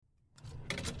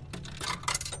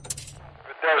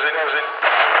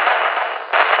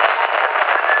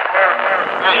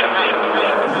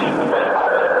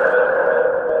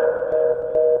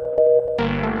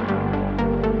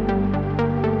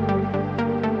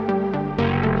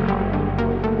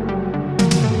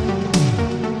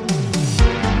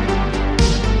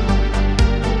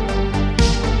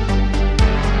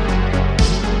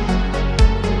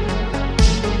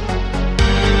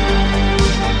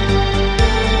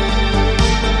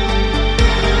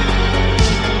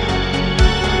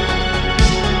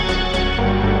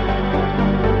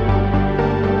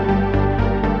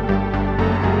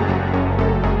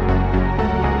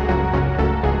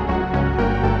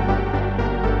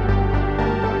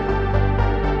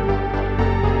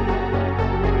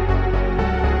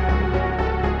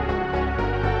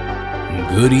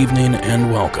Good evening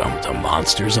and welcome to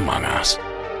Monsters Among Us.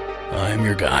 I'm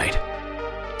your guide,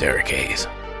 Derek Hayes.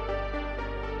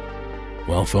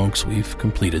 Well, folks, we've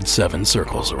completed 7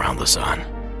 circles around the sun,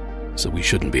 so we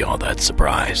shouldn't be all that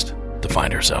surprised to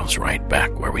find ourselves right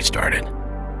back where we started.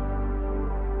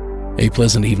 A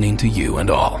pleasant evening to you and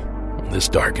all on this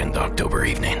darkened October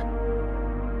evening.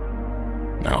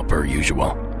 Now, per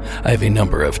usual, I have a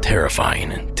number of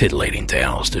terrifying and titillating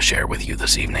tales to share with you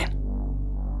this evening.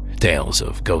 Tales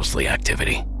of ghostly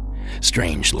activity,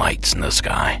 strange lights in the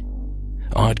sky,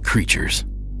 odd creatures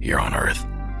here on Earth,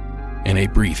 and a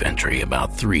brief entry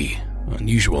about 3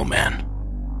 unusual men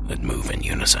that move in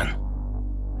unison.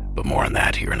 But more on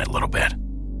that here in a little bit.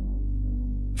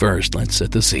 First, let's set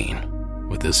the scene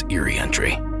with this eerie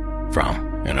entry from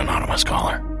an anonymous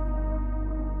caller.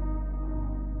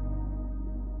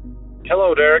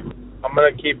 Hello, Derek. I'm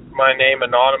going to keep my name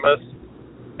anonymous.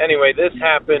 Anyway, this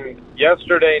happened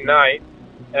yesterday night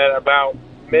at about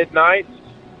midnight.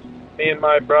 Me and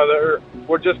my brother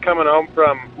were just coming home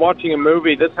from watching a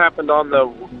movie. This happened on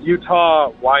the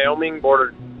Utah-Wyoming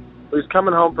border. We was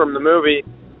coming home from the movie.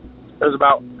 It was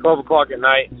about 12 o'clock at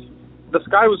night. The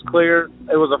sky was clear.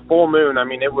 It was a full moon. I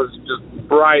mean, it was just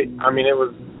bright. I mean, it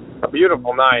was a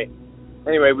beautiful night.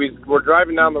 Anyway, we were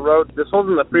driving down the road. This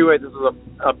wasn't the freeway. This was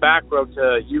a back road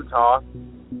to Utah.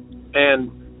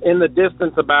 And in the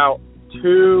distance, about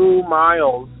 2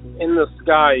 miles in the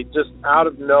sky, just out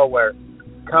of nowhere,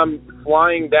 come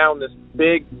flying down this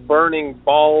big burning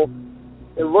ball.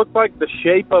 It looked like the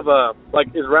shape of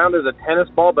as round as a tennis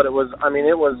ball, but it was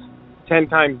 10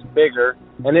 times bigger,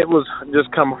 and it was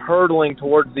just come hurtling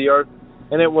towards the earth,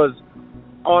 and it was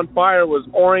on fire. It was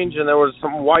orange, and there was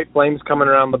some white flames coming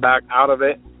around the back out of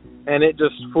it, and it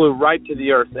just flew right to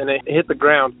the earth, and it hit the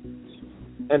ground.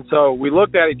 And so we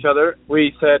looked at each other.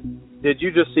 We said, "Did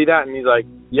you just see that?" And he's like,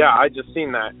 "Yeah, I just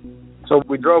seen that." So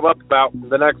we drove up about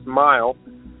the next mile,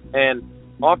 and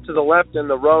off to the left in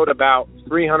the road about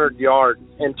 300 yards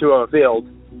into a field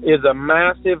is a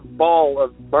massive ball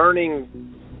of burning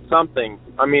something.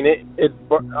 I mean,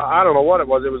 I don't know what it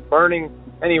was. It was burning.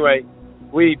 Anyway,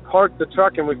 we parked the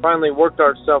truck, and we finally worked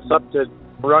ourselves up to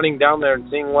running down there and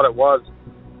seeing what it was.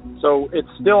 So it's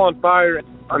still on fire.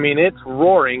 I mean, it's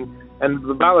roaring.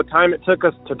 And about the time it took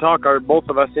us to talk both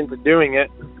of us into doing it,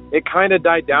 it kind of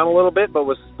died down a little bit, but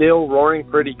was still roaring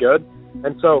pretty good.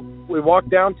 And so we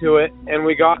walked down to it, and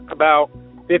we got about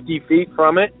 50 feet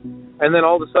from it. And then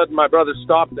all of a sudden my brother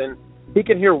stopped, and he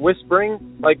could hear whispering,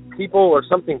 like people or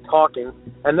something talking.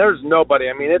 And there's nobody.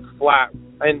 I mean, it's flat.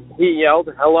 And he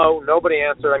yelled, "Hello." Nobody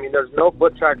answered. I mean, there's no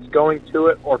foot tracks going to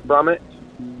it or from it.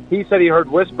 He said he heard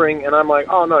whispering, and I'm like,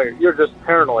 "Oh, no, you're just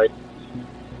paranoid."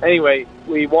 Anyway,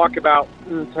 we walk about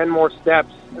 10 more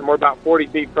steps, and we're about 40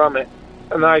 feet from it,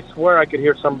 and I swear I could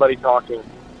hear somebody talking.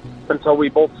 Until we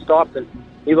both stopped, and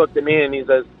he looked at me, and he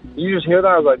says, "Did you just hear that?"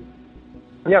 I was like,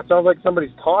 "Yeah, it sounds like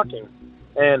somebody's talking."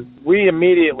 And we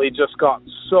immediately just got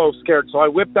so scared, so I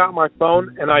whipped out my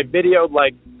phone, and I videoed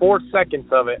like 4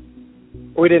 seconds of it.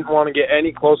 We didn't want to get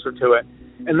any closer to it.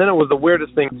 And then it was the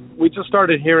weirdest thing. We just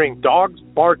started hearing dogs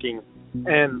barking,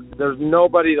 and there's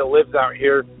nobody that lives out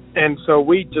here. And so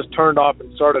we just turned off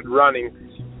and started running.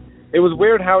 It was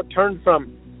weird how it turned from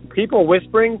people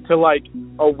whispering to like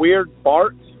a weird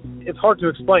bark. It's hard to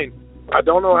explain. I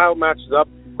don't know how it matches up,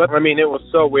 but I mean, it was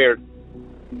so weird.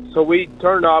 So we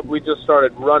turned off. We just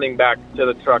started running back to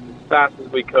the truck as fast as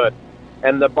we could.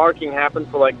 And the barking happened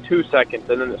for like 2 seconds,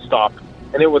 and then it stopped.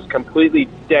 And it was completely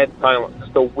dead silent.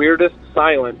 It's the weirdest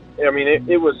silence. I mean,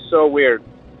 it was so weird.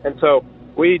 And so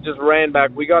we just ran back.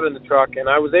 We got in the truck, and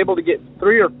I was able to get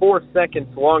 3 or 4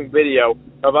 seconds long video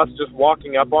of us just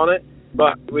walking up on it,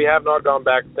 but we have not gone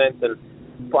back since. And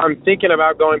I'm thinking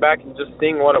about going back and just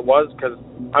seeing what it was, because,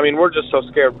 I mean, we're just so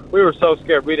scared. We were so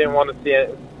scared we didn't want to see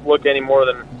it look any more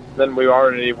than we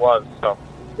already was. So,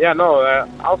 yeah, no,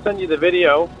 I'll send you the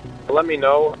video. Let me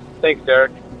know. Thanks,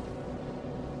 Derek.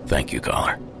 Thank you,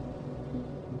 caller.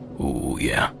 Ooh,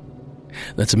 yeah.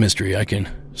 That's a mystery I can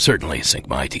certainly sink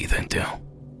my teeth into.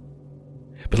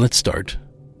 But let's start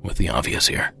with the obvious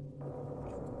here.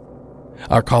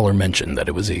 Our caller mentioned that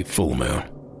it was a full moon,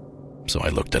 so I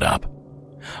looked it up.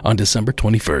 On December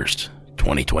 21st,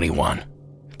 2021,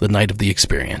 the night of the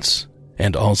experience,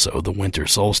 and also the winter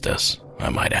solstice, I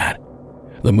might add,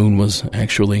 the moon was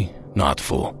actually not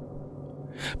full.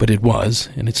 But it was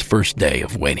in its first day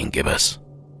of waning gibbous,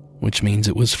 which means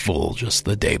it was full just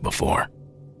the day before.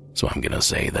 So I'm going to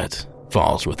say that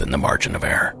falls within the margin of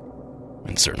error,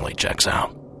 and certainly checks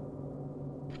out.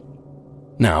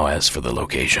 Now, as for the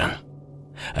location,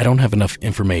 I don't have enough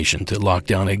information to lock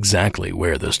down exactly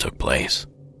where this took place.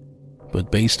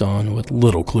 But based on what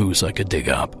little clues I could dig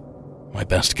up, my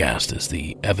best guess is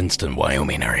the Evanston,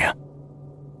 Wyoming area.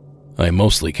 I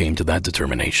mostly came to that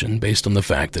determination based on the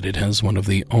fact that it has one of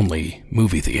the only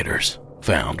movie theaters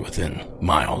found within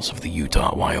miles of the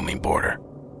Utah-Wyoming border.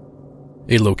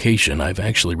 A location I've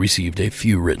actually received a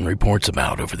few written reports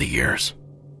about over the years,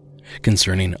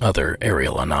 concerning other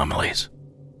aerial anomalies.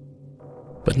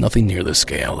 But nothing near the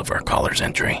scale of our caller's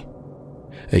entry.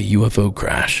 A UFO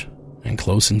crash and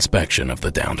close inspection of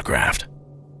the downed craft.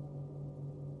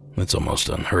 It's almost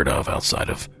unheard of outside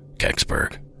of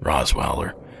Kecksburg, Roswell,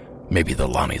 or maybe the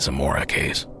Lonnie Zamora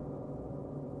case.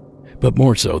 But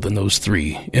more so than those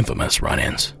three infamous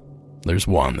run-ins, there's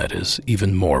one that is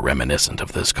even more reminiscent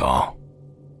of this call.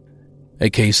 A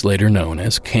case later known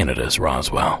as Canada's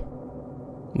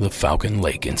Roswell, the Falcon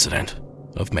Lake incident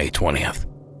of May 20th,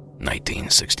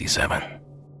 1967.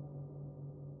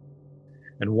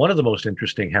 And one of the most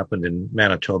interesting happened in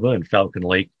Manitoba in Falcon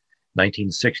Lake,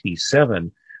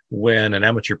 1967, when an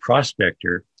amateur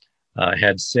prospector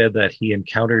had said that he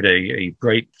encountered a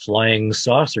bright flying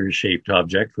saucer-shaped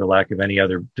object, for lack of any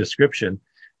other description,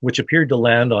 which appeared to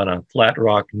land on a flat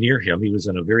rock near him. He was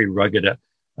in a very rugged,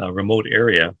 remote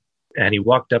area, and he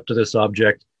walked up to this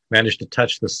object, managed to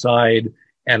touch the side,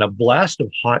 and a blast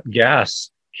of hot gas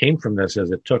came from this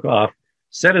as it took off,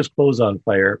 set his clothes on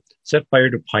fire, set fire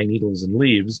to pine needles and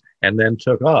leaves, and then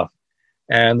took off.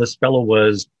 And this fellow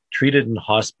was treated in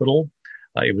hospital.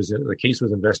 The case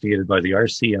was investigated by the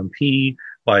RCMP,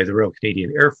 by the Royal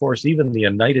Canadian Air Force. Even the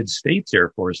United States Air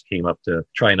Force came up to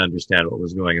try and understand what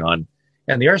was going on.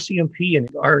 And the RCMP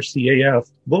and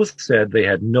RCAF both said they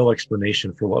had no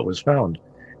explanation for what was found.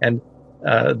 And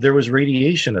there was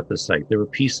radiation at the site. There were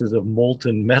pieces of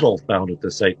molten metal found at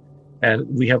the site. And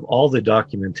we have all the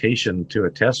documentation to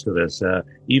attest to this.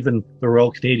 Even the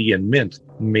Royal Canadian Mint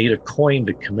made a coin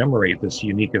to commemorate this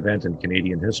unique event in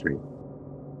Canadian history.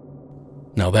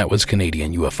 Now that was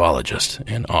Canadian ufologist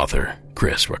and author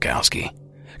Chris Rakowski,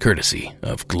 courtesy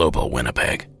of Global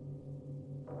Winnipeg.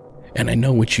 And I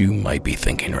know what you might be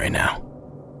thinking right now.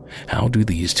 How do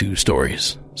these two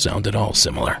stories sound at all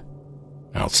similar,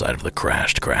 outside of the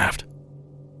crashed craft?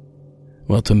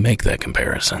 Well, to make that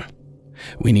comparison,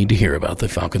 we need to hear about the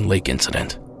Falcon Lake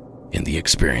incident in the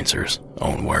experiencer's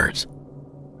own words.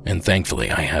 And thankfully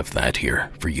I have that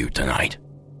here for you tonight.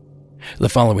 The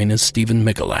following is Stephen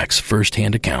Michalak's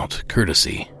first-hand account,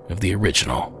 courtesy of the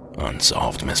original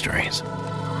Unsolved Mysteries.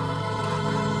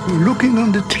 Looking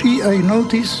on the tree, I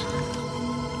notice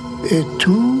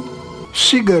two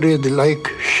cigarette-like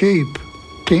shape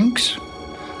things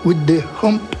with the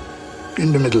hump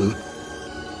in the middle.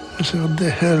 I said, what the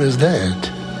hell is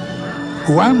that?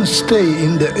 One stay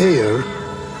in the air,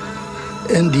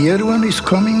 and the other one is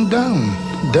coming down,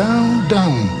 down,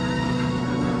 down.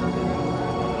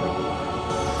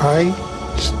 I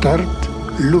start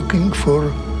looking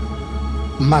for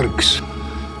marks.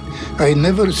 I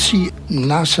never see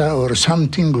NASA or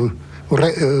something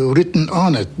written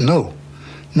on it, no.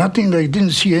 Nothing, I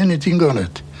didn't see anything on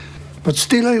it. But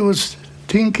still I was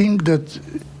thinking that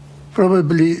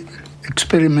probably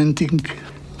experimenting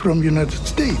from United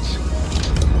States.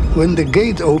 When the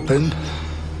gate opened,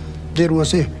 there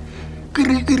was a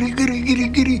giri, giri, giri, giri,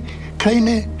 giri, kind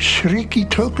of shrieky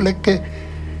talk like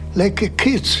a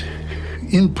kid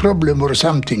in problem or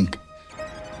something.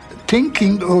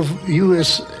 Thinking of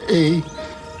USA,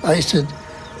 I said,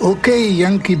 okay,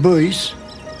 Yankee boys.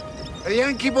 Hey,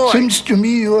 Yankee boy. Seems to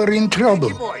me you are in trouble.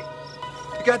 Yankee boy.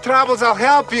 You got troubles, I'll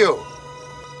help you.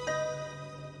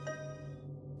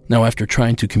 Now, after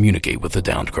trying to communicate with the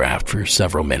downed craft for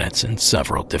several minutes in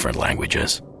several different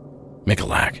languages,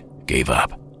 Michalak gave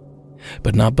up,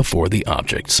 but not before the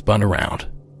object spun around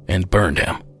and burned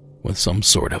him with some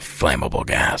sort of flammable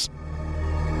gas.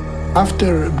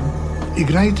 After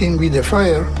igniting with the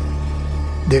fire,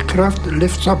 the craft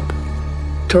lifts up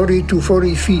 30 to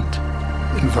 40 feet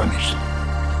and vanished.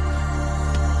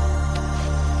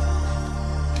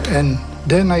 And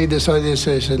then I decided, I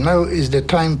said, now is the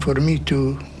time for me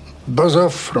to buzz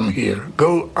off from here,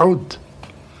 go out.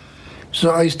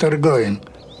 So I started going.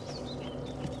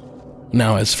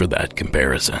 Now, as for that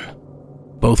comparison,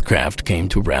 both craft came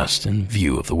to rest in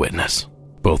view of the witness.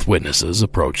 Both witnesses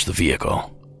approached the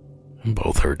vehicle.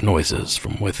 Both heard noises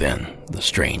from within the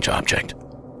strange object.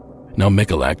 Now,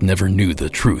 Mikulak never knew the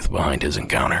truth behind his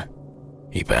encounter.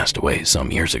 He passed away some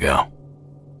years ago.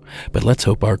 But let's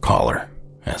hope our caller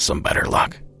has some better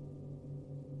luck.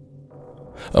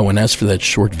 Oh, and as for that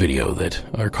short video that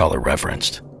our caller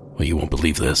referenced, well, you won't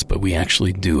believe this, but we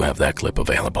actually do have that clip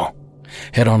available.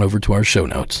 Head on over to our show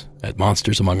notes at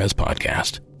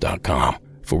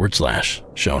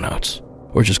monstersamonguspodcast.com/show notes,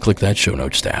 or just click that show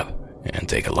notes tab and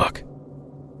take a look.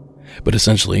 But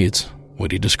essentially, it's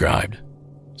what he described,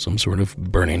 some sort of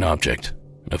burning object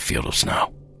in a field of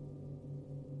snow.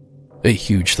 A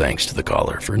huge thanks to the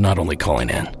caller for not only calling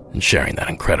in and sharing that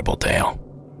incredible tale,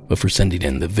 but for sending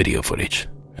in the video footage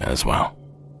as well.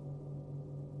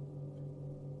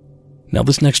 Now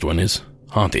this next one is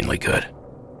hauntingly good.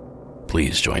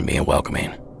 Please join me in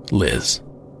welcoming Liz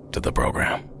to the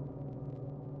program.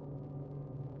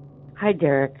 Hi,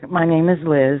 Derek. My name is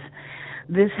Liz.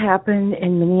 This happened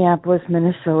in Minneapolis,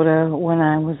 Minnesota when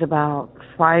I was about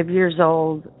 5 years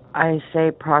old. I say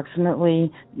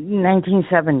approximately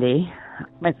 1970.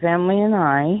 My family and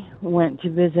I went to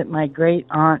visit my great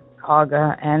aunt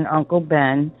Aga and Uncle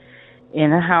Ben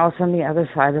in a house on the other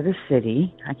side of the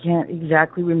city. I can't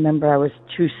exactly remember. I was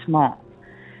too small.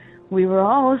 We were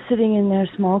all sitting in their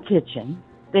small kitchen.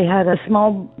 They had a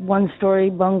small one-story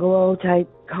bungalow-type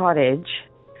cottage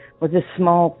with a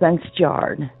small fenced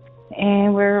yard.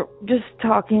 And we're just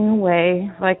talking away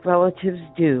like relatives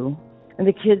do. And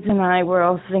the kids and I were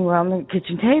all sitting around the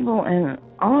kitchen table, and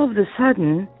all of a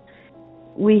sudden,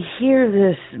 we hear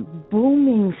this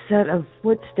booming set of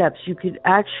footsteps. You could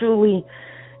actually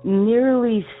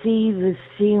nearly see the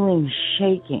ceiling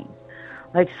shaking,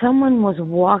 like someone was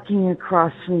walking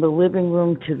across from the living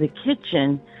room to the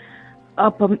kitchen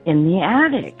up in the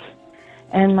attic.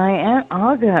 And my Aunt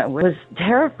Aga was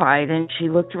terrified, and she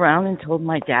looked around and told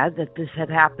my dad that this had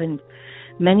happened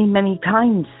many, many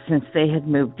times since they had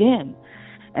moved in,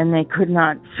 and they could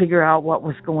not figure out what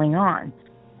was going on.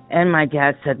 And my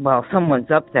dad said, well,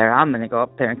 someone's up there. I'm going to go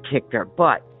up there and kick their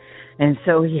butt. And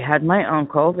so he had my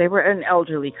uncle. They were an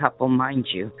elderly couple, mind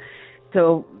you.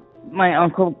 So my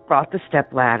uncle brought the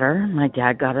stepladder. My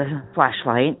dad got a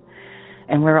flashlight.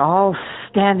 And we're all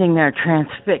standing there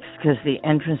transfixed because the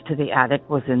entrance to the attic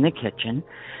was in the kitchen.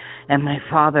 And my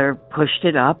father pushed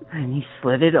it up and he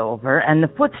slid it over. And the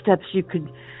footsteps, you could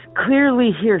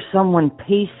clearly hear someone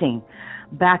pacing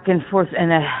back and forth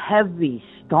in a heavy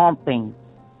stomping,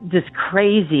 just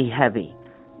crazy heavy.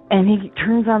 And he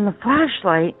turns on the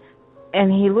flashlight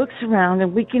and he looks around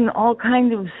and we can all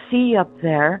kind of see up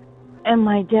there. And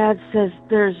my dad says,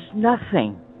 there's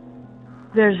nothing.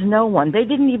 There's no one. They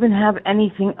didn't even have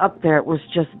anything up there. It was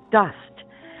just dust.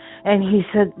 And he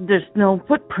said, there's no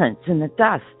footprints in the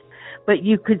dust. But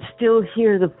you could still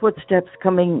hear the footsteps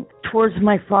coming towards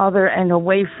my father and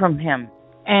away from him.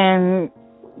 And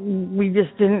we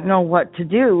just didn't know what to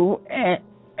do.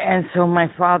 And so my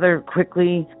father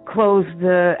quickly closed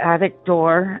the attic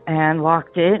door and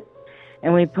locked it.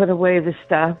 And we put away the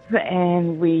stuff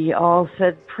and we all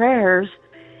said prayers.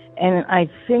 And I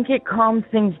think it calmed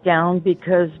things down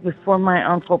because before my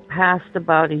uncle passed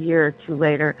about a year or two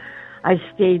later, I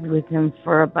stayed with him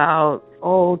for about,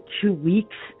 2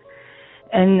 weeks.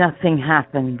 And nothing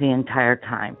happened the entire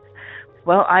time.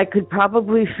 Well, I could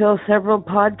probably fill several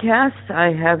podcasts.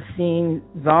 I have seen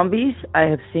zombies. I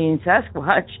have seen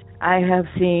Sasquatch. I have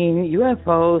seen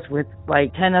UFOs with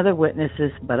like 10 other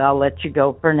witnesses, but I'll let you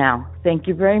go for now. Thank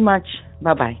you very much.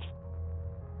 Bye-bye.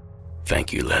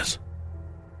 Thank you, Liz.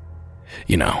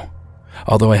 You know,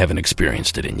 although I haven't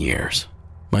experienced it in years,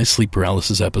 my sleep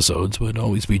paralysis episodes would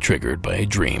always be triggered by a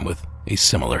dream with a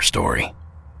similar story.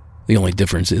 The only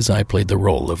difference is I played the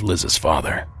role of Liz's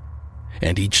father,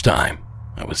 and each time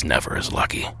I was never as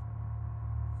lucky.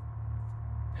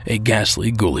 A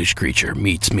ghastly, ghoulish creature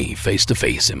meets me face to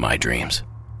face in my dreams,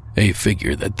 a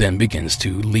figure that then begins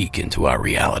to leak into our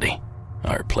reality,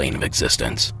 our plane of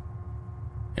existence.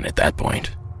 And at that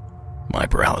point, my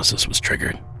paralysis was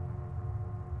triggered.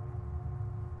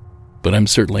 But I'm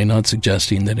certainly not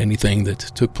suggesting that anything that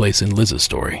took place in Liz's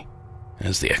story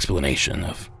is the explanation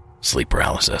of sleep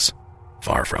paralysis.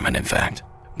 Far from it, in fact.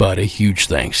 But a huge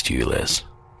thanks to you, Liz,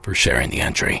 for sharing the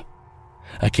entry.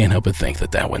 I can't help but think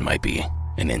that that one might be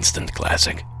an instant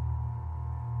classic.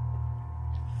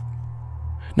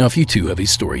 Now, if you too have a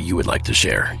story you would like to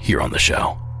share here on the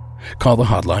show, Call the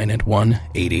hotline at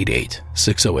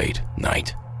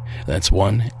 1-888-608-NIGHT. That's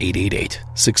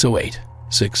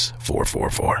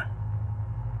 1-888-608-6444.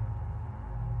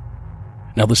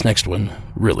 Now this next one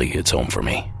really hits home for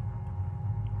me.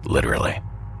 Literally.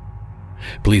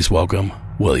 Please welcome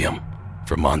William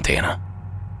from Montana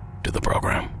to the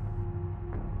program.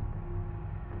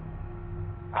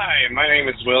 Hi, my name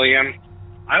is William.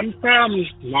 I'm from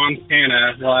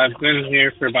Montana. Well, I've been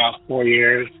here for about 4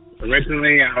 years.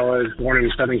 Originally, I was born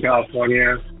in Southern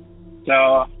California. So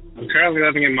I'm currently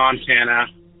living in Montana.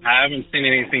 I haven't seen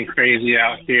anything crazy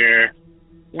out here.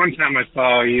 One time I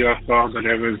saw a UFO, but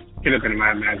could have been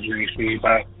my imagination.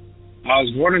 But I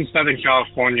was born in Southern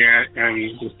California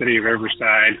in the city of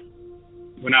Riverside.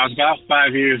 When I was about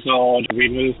 5 years old, we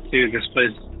moved to this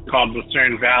place called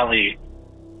Lucerne Valley.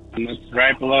 And it's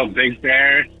right below Big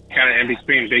Bear, kind of in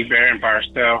between Big Bear and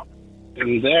Barstow.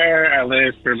 And there I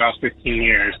lived for about 15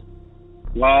 years.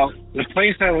 Well, the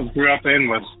place I grew up in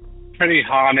was pretty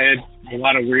haunted. A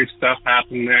lot of weird stuff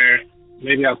happened there.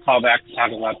 Maybe I'll call back to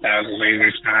talk about that at a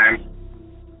later time.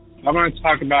 I want to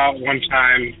talk about one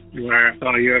time where I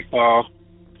saw a UFO.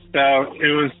 So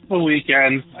it was a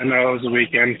weekend. I know it was a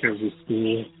weekend because of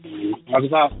school. I was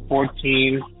about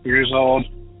 14 years old,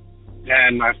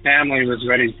 and my family was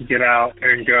ready to get out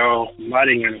and go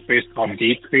mudding in a place called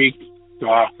Deep Creek, go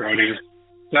off-roading.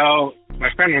 So my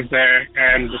friend was there,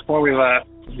 and before we left,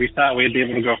 we thought we'd be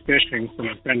able to go fishing. So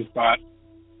my friend bought a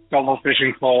couple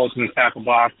fishing poles and a tackle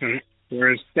box, and we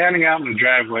were standing out in the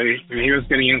driveway, and he was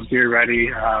getting his gear ready,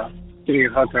 getting a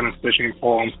hook on his fishing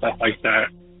pole and stuff like that.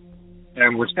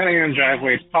 And we're standing in the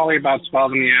driveway. It's probably about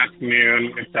 12 in the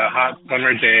afternoon. It's a hot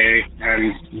summer day,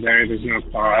 and there's no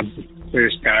clouds. It's clear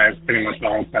skies pretty much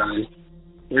all the time.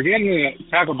 We're getting the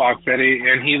tackle box ready,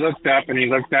 and he looked up, and he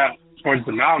looked out towards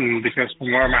the mountain, because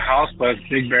from where my house was,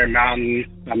 Big Bear Mountain,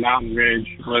 the mountain ridge,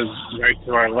 was right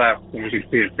to our left, and we could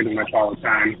see it pretty much all the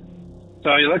time.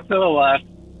 So he looked to the left,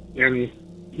 and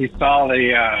he saw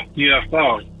the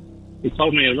UFO. He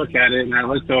told me to look at it, and I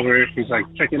looked over. He's like,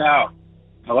 check it out.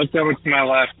 I looked over to my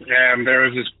left, and there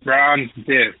was this bronze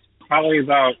disc, probably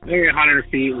about maybe 100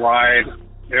 feet wide.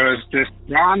 It was just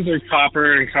bronze or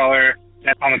copper in color,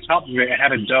 and on the top of it, it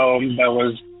had a dome that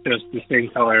was just the same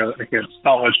color, like a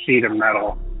solid sheet of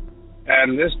metal.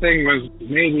 And this thing was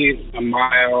maybe a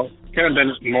mile, could have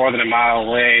been more than a mile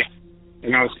away,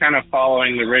 and I was kind of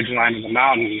following the ridge line of the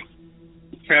mountain.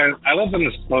 Because I lived on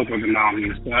the slope of the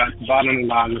mountain, so at the bottom of the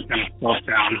mountain was kind of sloped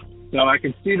down. So I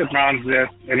could see the bronze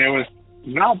disc, and it was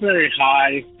not very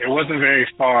high, it wasn't very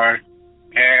far,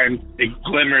 and it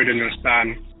glimmered in the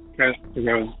sun because it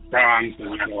was bronze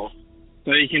and metal.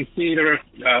 So you can see there were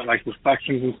like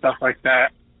reflections and stuff like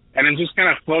that, and it just kind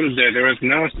of floated there. There was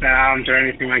no sound or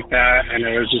anything like that, and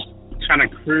it was just kind of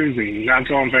cruising, not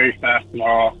going very fast at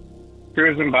all.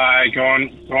 Cruising by, going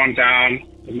down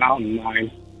the mountain line,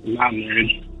 the mountain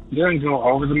ridge. It didn't go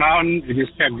over the mountain, it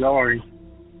just kept going.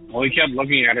 Well, we kept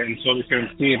looking at it until we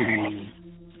couldn't see it anymore.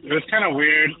 It was kind of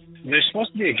weird. There's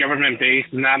supposed to be a government base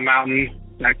in that mountain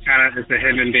that kind of is a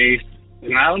hidden base.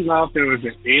 And I don't know if it was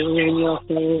an alien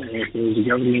UFO or if it was a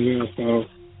government UFO.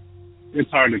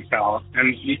 It's hard to tell.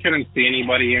 And you couldn't see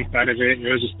anybody inside of it.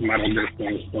 It was just a metal disc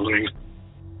that was floating.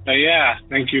 So yeah,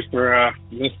 thank you for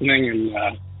listening, and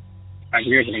have a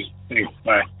good one. Thanks.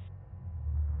 Bye.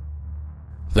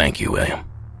 Thank you, William.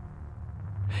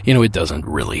 You know, it doesn't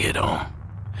really hit home.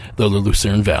 Though the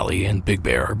Lucerne Valley and Big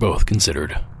Bear are both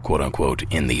considered, quote-unquote,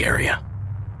 in the area.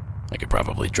 I could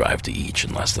probably drive to each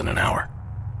in less than an hour.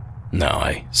 No,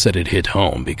 I said it hit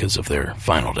home because of their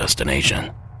final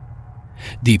destination.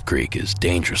 Deep Creek is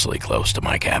dangerously close to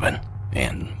my cabin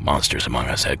and Monsters Among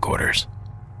Us headquarters,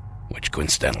 which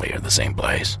coincidentally are the same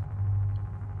place.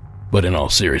 But in all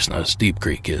seriousness, Deep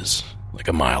Creek is like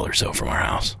a mile or so from our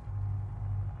house.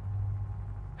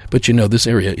 But you know, this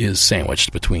area is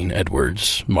sandwiched between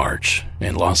Edwards, March,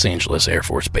 and Los Angeles Air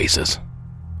Force bases,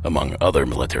 among other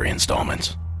military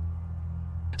installments.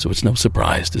 So it's no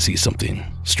surprise to see something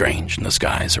strange in the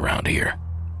skies around here.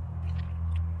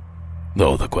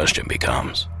 Though the question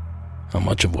becomes, how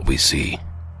much of what we see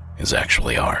is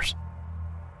actually ours?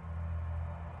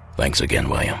 Thanks again,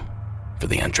 William, for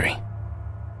the entry.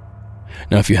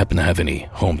 Now, if you happen to have any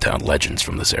hometown legends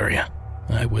from this area,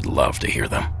 I would love to hear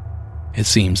them. It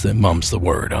seems that mum's the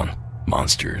word on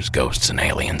monsters, ghosts, and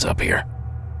aliens up here.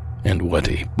 And what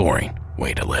a boring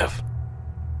way to live.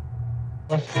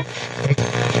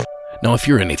 Now, if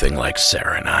you're anything like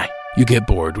Sarah and I, you get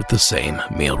bored with the same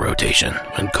meal rotation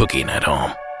when cooking at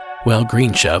home. Well,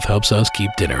 Green Chef helps us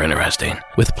keep dinner interesting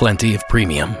with plenty of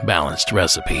premium, balanced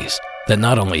recipes that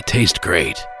not only taste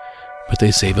great, but they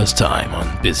save us time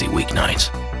on busy weeknights.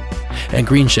 And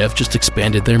Green Chef just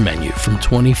expanded their menu from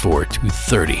 24 to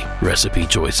 30 recipe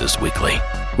choices weekly,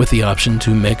 with the option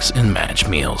to mix and match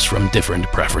meals from different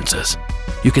preferences.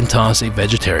 You can toss a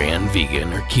vegetarian,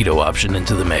 vegan, or keto option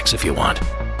into the mix if you want,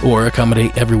 or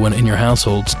accommodate everyone in your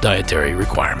household's dietary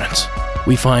requirements.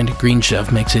 We find Green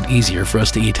Chef makes it easier for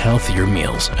us to eat healthier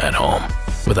meals at home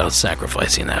without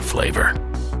sacrificing that flavor.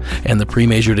 And the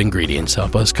pre-measured ingredients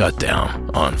help us cut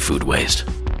down on food waste.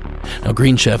 Now,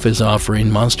 Green Chef is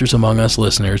offering Monsters Among Us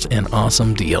listeners an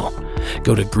awesome deal.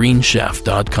 Go to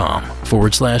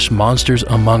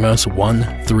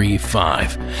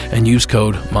greenchef.com/MonstersAmongUs135 and use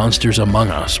code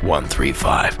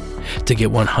MonstersAmongUs135 to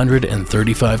get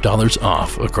 $135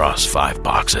 off across 5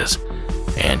 boxes.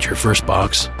 And your first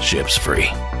box ships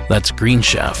free. That's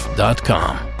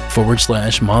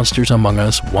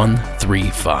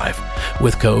greenchef.com/MonstersAmongUs135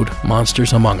 with code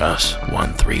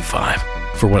MonstersAmongUs135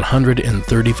 for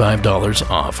 $135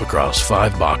 off across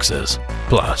 5 boxes,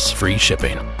 plus free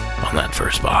shipping on that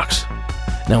first box.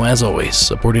 Now, as always,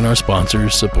 supporting our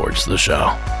sponsors supports the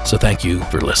show, so thank you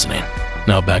for listening.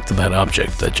 Now back to that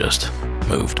object that just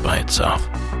moved by itself.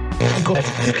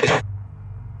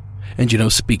 And you know,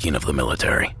 speaking of the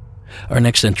military, our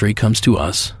next entry comes to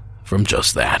us from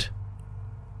just that.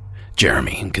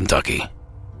 Jeremy in Kentucky,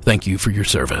 thank you for your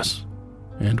service,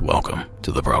 and welcome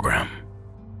to the program.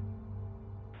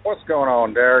 What's going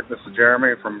on, Derek? This is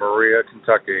Jeremy from Berea,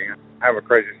 Kentucky. I have a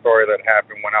crazy story that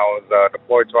happened when I was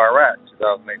deployed to Iraq,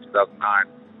 2008-2009.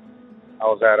 I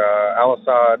was at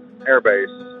Al-Assad Air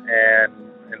Base, and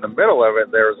in the middle of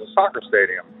it, there was a soccer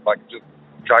stadium, like just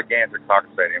gigantic soccer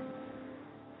stadium.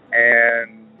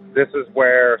 And this is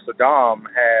where Saddam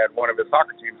had one of his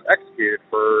soccer teams executed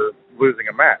for losing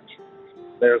a match.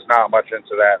 There's not much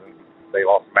into that, and they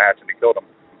lost the match and he killed him.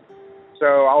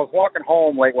 So I was walking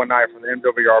home late one night from the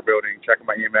MWR building, checking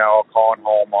my email, calling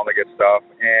home, all the good stuff,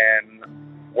 and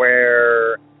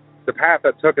where the path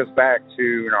that took us back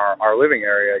to our living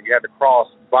area, you had to cross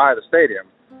by the stadium.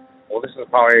 Well, this is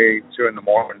probably 2 in the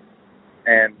morning,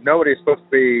 and nobody's supposed to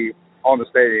be on the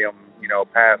stadium,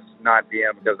 past 9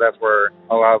 p.m. because that's where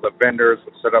a lot of the vendors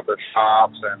would set up their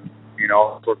shops and,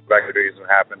 all sorts of activities would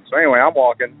happen. So anyway, I'm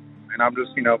walking, and I'm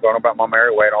just, going about my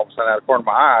merry way, and all of a sudden, out of the corner of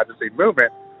my eye, I just see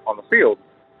movement on the field.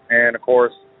 And, of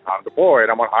course, I'm deployed.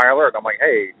 I'm on high alert. I'm like,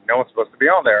 hey, no one's supposed to be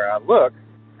on there. And I look,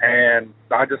 and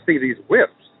I just see these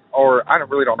whiffs, or I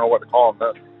really don't know what to call them,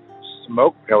 the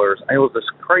smoke pillars. It was the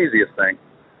craziest thing.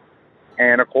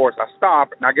 And, of course, I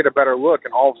stop, and I get a better look,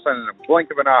 and all of a sudden, in a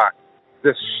blink of an eye,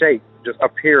 this shape just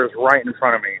appears right in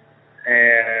front of me.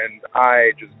 And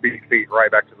I just beat feet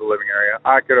right back to the living area.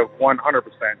 I could have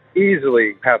 100%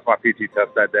 easily passed my PT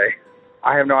test that day.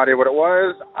 I have no idea what it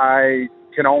was. I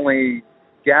can only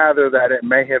gather that it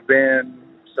may have been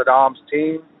Saddam's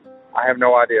team. I have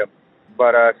no idea.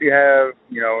 But if you have,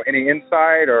 any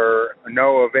insight or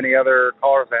know of any other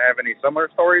callers that have any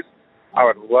similar stories, I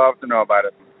would love to know about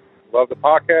it. Love the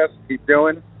podcast. Keep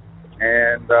doing.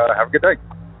 And have a good day.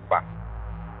 Bye.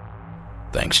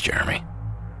 Thanks, Jeremy.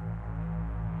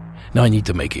 Now I need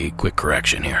to make a quick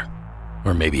correction here.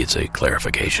 Or maybe it's a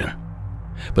clarification.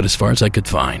 But as far as I could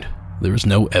find, there is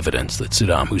no evidence that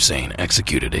Saddam Hussein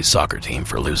executed a soccer team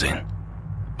for losing.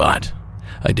 But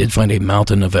I did find a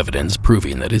mountain of evidence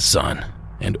proving that his son,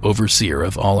 and overseer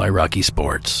of all Iraqi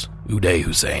sports, Uday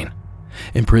Hussein,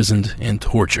 imprisoned and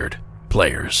tortured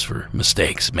players for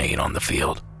mistakes made on the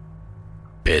field.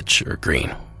 Pitch or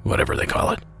green, whatever they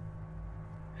call it.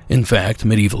 In fact,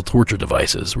 medieval torture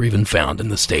devices were even found in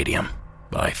the stadium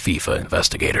by FIFA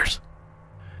investigators.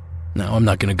 Now, I'm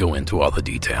not going to go into all the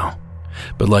detail,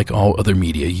 but like all other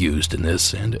media used in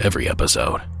this and every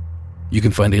episode, you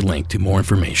can find a link to more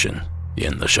information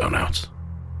in the show notes.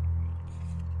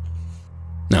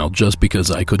 Now, just because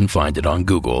I couldn't find it on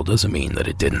Google doesn't mean that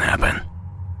it didn't happen.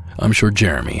 I'm sure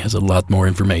Jeremy has a lot more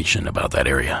information about that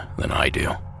area than I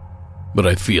do, but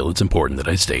I feel it's important that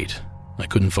I state I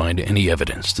couldn't find any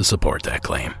evidence to support that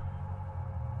claim.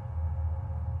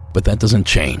 But that doesn't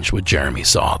change what Jeremy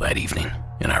saw that evening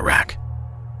in Iraq.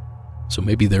 So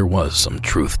maybe there was some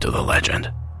truth to the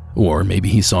legend. Or maybe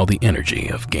he saw the energy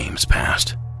of games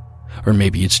past. Or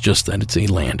maybe it's just that it's a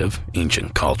land of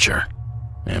ancient culture,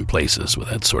 and places with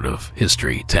that sort of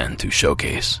history tend to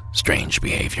showcase strange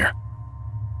behavior.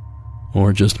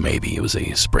 Or just maybe it was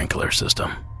a sprinkler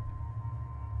system.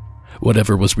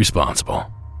 Whatever was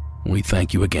responsible, we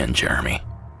thank you again, Jeremy,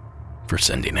 for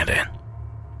sending it in.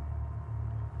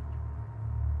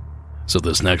 So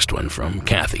this next one from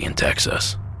Kathy in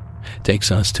Texas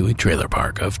takes us to a trailer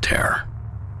park of terror,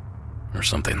 or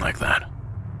something like that.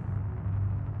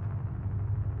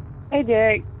 Hey,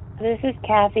 Derek. This is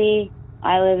Kathy.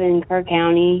 I live in Kerr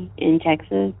County in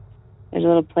Texas. There's a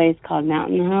little place called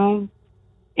Mountain Home.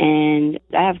 And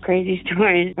I have crazy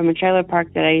stories from a trailer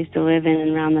park that I used to live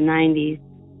in around the 90s.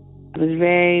 It was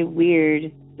very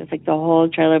weird. It's like the whole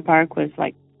trailer park was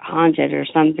like haunted or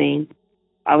something.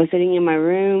 I was sitting in my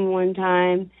room one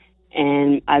time,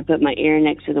 and I put my ear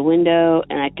next to the window,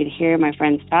 and I could hear my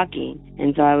friends talking.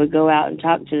 And so I would go out and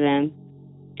talk to them,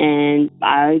 and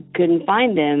I couldn't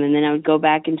find them. And then I would go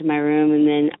back into my room, and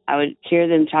then I would hear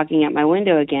them talking at my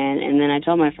window again. And then I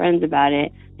told my friends about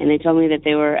it, and they told me that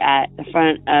they were at the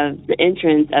front of the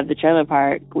entrance of the trailer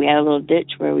park. We had a little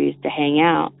ditch where we used to hang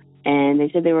out, and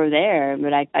they said they were there.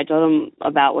 But I told them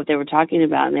about what they were talking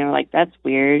about, and they were like, that's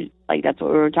weird. Like, that's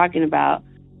what we were talking about.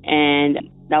 And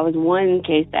that was one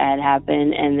case that had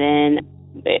happened. And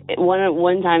then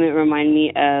one time it reminded me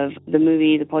of the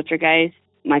movie The Poltergeist.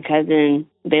 My cousin,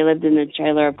 they lived in the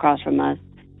trailer across from us,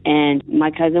 and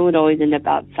my cousin would always end up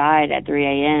outside at 3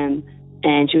 a.m.,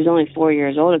 and she was only 4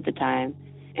 years old at the time.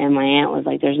 And my aunt was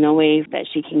like, there's no way that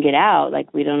she can get out.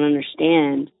 Like, we don't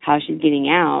understand how she's getting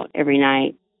out every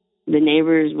night. The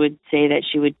neighbors would say that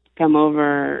she would come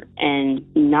over and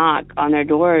knock on their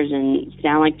doors and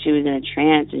sound like she was in a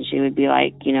trance, and she would be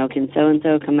like, you know, can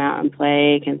so-and-so come out and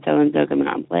play? Can so-and-so come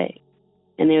out and play?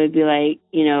 And they would be like,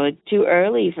 you know, it's too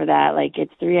early for that. Like,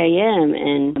 it's 3 a.m.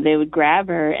 And they would grab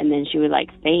her, and then she would, like,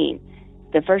 faint.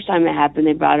 The first time it happened,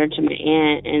 they brought her to my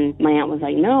aunt, and my aunt was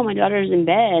like, no, my daughter's in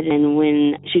bed. And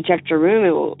when she checked her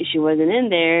room, she wasn't in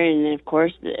there. And then, of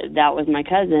course, that was my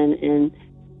cousin. And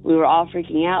we were all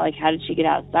freaking out, like, how did she get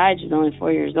outside? She's only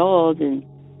 4 years old. And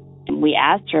we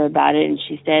asked her about it, and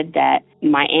she said that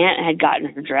my aunt had gotten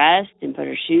her dressed and put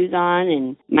her shoes on,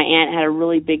 and my aunt had a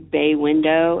really big bay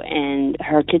window, and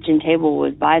her kitchen table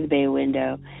was by the bay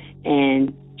window.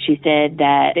 And she said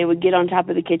that they would get on top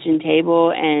of the kitchen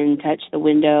table and touch the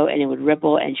window, and it would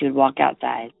ripple, and she would walk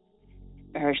outside.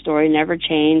 Her story never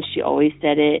changed. She always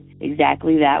said it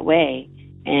exactly that way,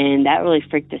 and that really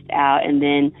freaked us out. And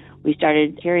then we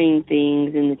started hearing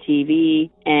things in the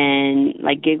TV and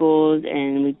like giggles,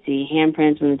 and we'd see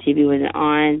handprints when the TV wasn't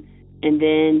on. And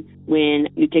then when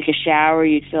you take a shower,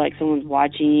 you'd feel like someone's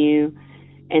watching you.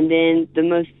 And then the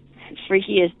most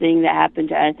freakiest thing that happened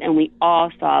to us, and we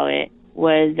all saw it,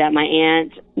 was that my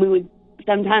aunt,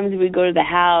 sometimes we'd go to the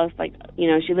house, like, you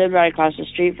know, she lived right across the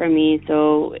street from me,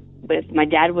 so if my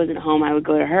dad wasn't home, I would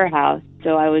go to her house.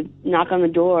 So I would knock on the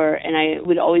door, and I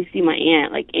would always see my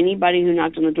aunt. Like, anybody who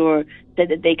knocked on the door said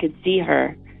that they could see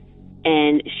her,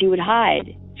 and she would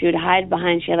hide. She would hide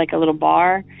behind, she had like a little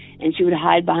bar, and she would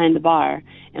hide behind the bar.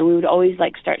 And we would always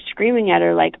like start screaming at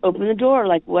her, like, open the door,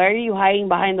 like, why are you hiding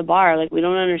behind the bar? Like, we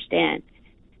don't understand.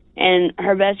 And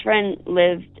her best friend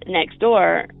lived next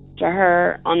door to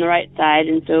her on the right side,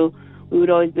 and so we would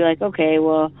always be like, okay,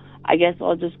 well, I guess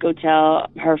I'll just go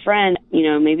tell her friend, you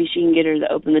know, maybe she can get her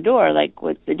to open the door, like,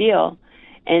 what's the deal?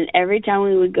 And every time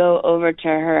we would go over to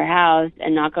her house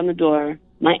and knock on the door,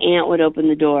 my aunt would open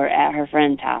the door at her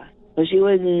friend's house. So she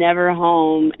was never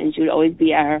home, and she would always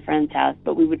be at her friend's house,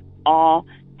 but we would all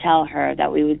tell her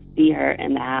that we would see her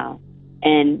in the house.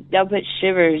 And that put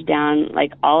shivers down,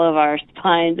 like, all of our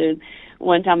spines. And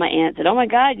one time my aunt said, oh, my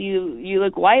God, you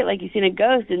look white like you've seen a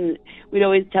ghost. And we'd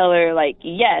always tell her, like,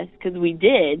 yes, because we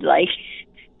did. Like,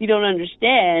 you don't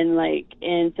understand. Like,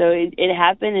 and so it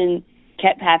happened and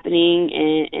kept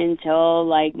happening until,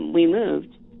 like, we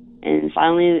moved. And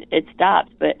finally it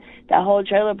stopped. But that whole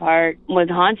trailer park was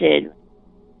haunted.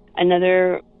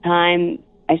 Another time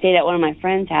I stayed at one of my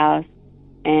friend's house,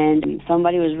 and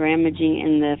somebody was rummaging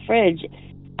in the fridge.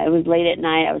 It was late at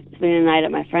night. I was spending the night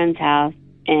at my friend's house,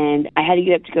 and I had to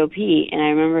get up to go pee. And I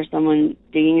remember someone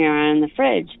digging around in the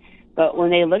fridge. But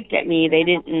when they looked at me, they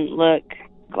didn't look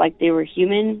like they were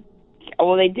human.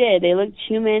 Well, they did. They looked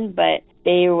human, but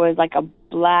there was like a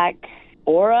black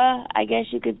aura, I guess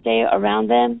you could say, around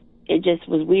them. It just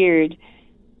was weird.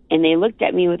 And they looked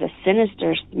at me with a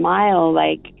sinister smile,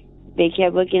 like they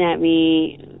kept looking at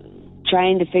me,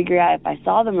 trying to figure out if I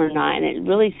saw them or not. And it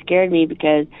really scared me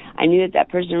because I knew that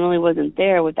person really wasn't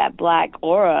there with that black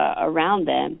aura around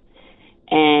them.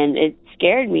 And it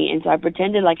scared me. And so I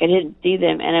pretended like I didn't see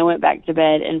them, and I went back to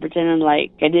bed and pretended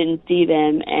like I didn't see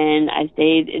them, and I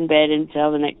stayed in bed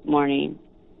until the next morning.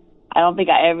 I don't think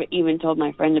I ever even told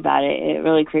my friend about it. It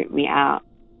really creeped me out.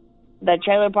 The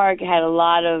trailer park had a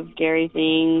lot of scary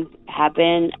things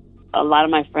happen. A lot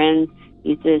of my friends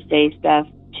used to say stuff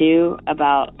too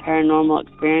about paranormal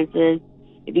experiences.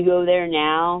 If you go there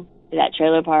now, that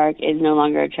trailer park is no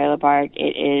longer a trailer park.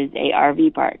 It is a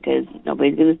RV park because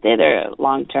nobody's going to stay there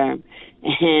long term.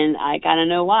 And I kind of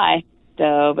know why.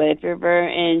 So, but if you're ever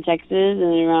in Texas and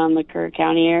around the Kerr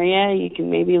County area, you can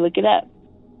maybe look it up.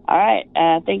 All right.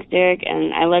 Thanks, Derek.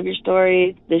 And I love your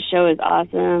stories. This show is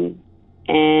awesome.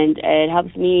 And it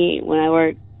helps me when I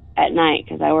work at night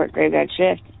because I work graveyard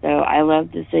shift. So I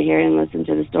love to sit here and listen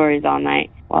to the stories all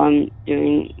night while I'm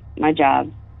doing my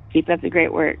job. Keep up the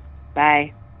great work.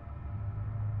 Bye.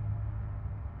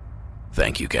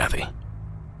 Thank you, Kathy.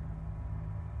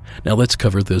 Now let's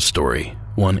cover this story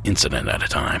one incident at a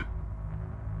time.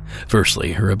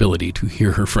 Firstly, her ability to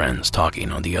hear her friends talking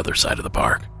on the other side of the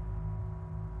park.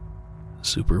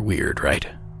 Super weird, right?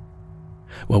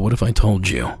 Well, what if I told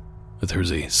you that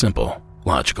there's a simple,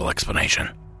 logical explanation?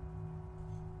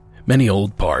 Many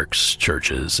old parks,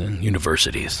 churches, and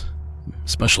universities,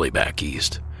 especially back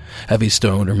east, have a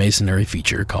stone or masonry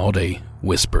feature called a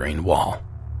whispering wall.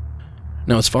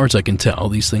 Now, as far as I can tell,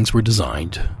 these things were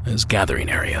designed as gathering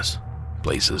areas,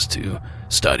 places to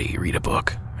study, read a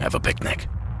book, have a picnic.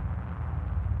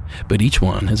 But each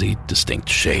one has a distinct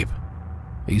shape,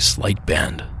 a slight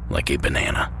bend like a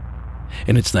banana,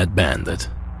 and it's that bend that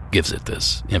gives it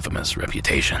this infamous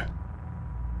reputation.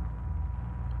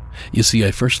 You see,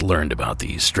 I first learned about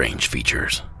these strange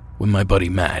features when my buddy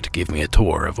Matt gave me a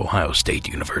tour of Ohio State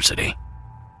University,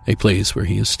 a place where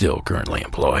he is still currently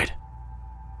employed.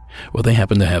 Well, they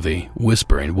happen to have a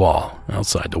whispering wall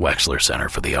outside the Wexler Center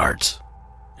for the Arts,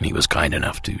 and he was kind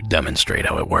enough to demonstrate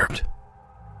how it worked.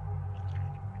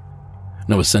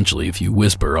 Now, essentially, if you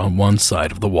whisper on one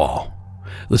side of the wall,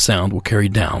 the sound will carry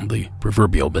down the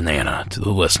proverbial banana to the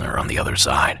listener on the other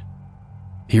side.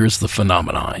 Here's the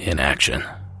phenomena in action,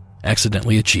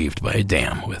 accidentally achieved by a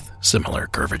dam with similar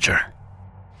curvature.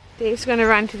 Dave's going to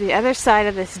run to the other side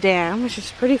of this dam, which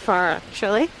is pretty far,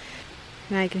 actually.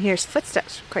 Now you can hear his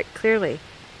footsteps quite clearly.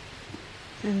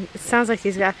 And it sounds like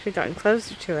he's actually gotten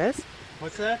closer to us.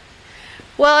 What's that?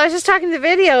 Well, I was just talking to the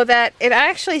video that it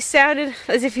actually sounded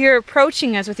as if you're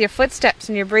approaching us with your footsteps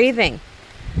and your breathing.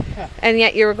 Yeah. And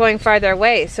yet you were going farther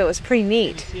away, so it was pretty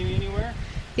neat. Can you see me anywhere?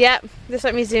 Yep. Just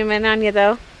let me zoom in on you,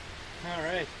 though. All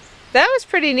right. That was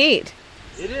pretty neat.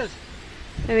 It is.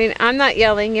 I mean, I'm not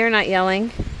yelling, you're not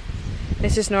yelling.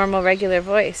 It's just normal, regular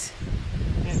voice.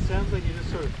 It sounds like you're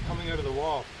just sort of coming out of the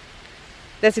wall.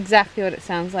 That's exactly what it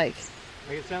sounds like.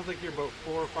 Like it sounds like you're about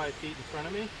 4 or 5 feet in front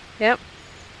of me. Yep.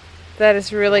 That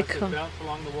is really cool. It bounce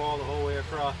along the wall the whole way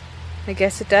across. I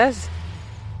guess it does.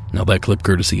 Now that clip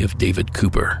courtesy of David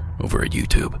Cooper over at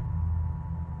YouTube.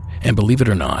 And believe it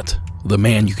or not, the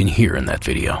man you can hear in that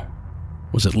video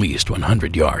was at least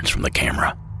 100 yards from the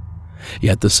camera.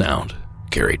 Yet the sound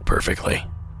carried perfectly.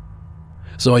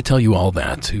 So I tell you all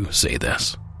that to say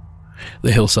this.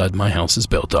 The hillside my house is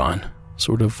built on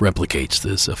sort of replicates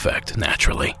this effect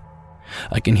naturally.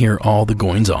 I can hear all the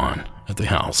goings-on at the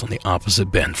house on the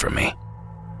opposite bend from me,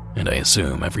 and I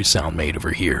assume every sound made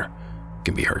over here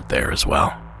can be heard there as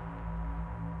well.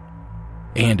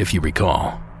 And if you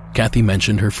recall, Kathy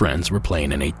mentioned her friends were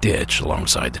playing in a ditch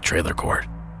alongside the trailer court.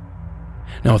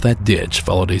 Now, if that ditch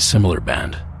followed a similar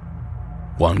bend,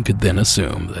 one could then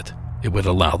assume that it would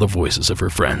allow the voices of her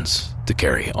friends to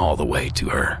carry all the way to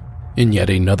her, in yet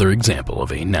another example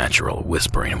of a natural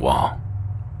whispering wall.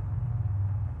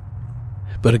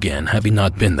 But again, having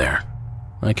not been there,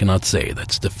 I cannot say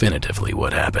that's definitively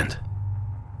what happened.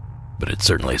 But it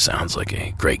certainly sounds like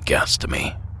a great guess to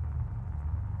me.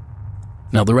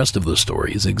 Now, the rest of the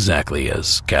story is exactly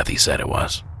as Kathy said it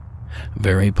was.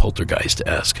 Very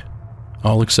poltergeist-esque,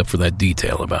 all except for that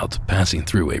detail about passing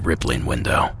through a rippling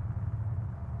window.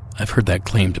 I've heard that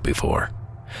claimed before,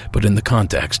 but in the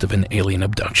context of an alien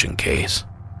abduction case.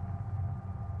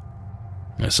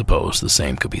 I suppose the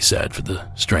same could be said for the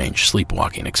strange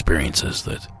sleepwalking experiences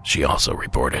that she also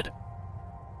reported.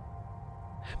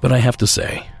 But I have to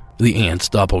say, the aunt's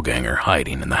doppelganger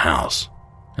hiding in the house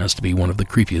has to be one of the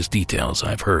creepiest details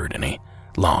I've heard in a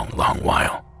long, long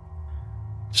while.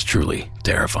 It's truly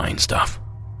terrifying stuff.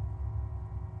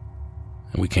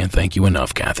 And we can't thank you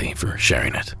enough, Kathy, for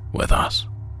sharing it with us.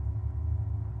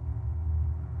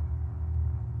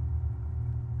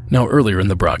 Now, earlier in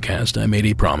the broadcast, I made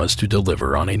a promise to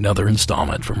deliver on another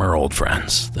installment from our old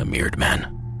friends, the Mirrored Men.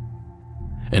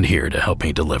 And here to help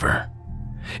me deliver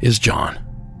is John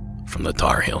from the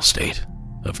Tar Heel State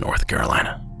of North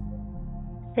Carolina.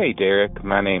 Hey, Derek.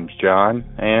 My name's John,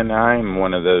 and I'm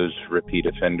one of those repeat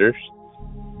offenders.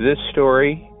 This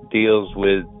story deals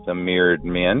with the Mirrored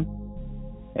Men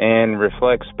and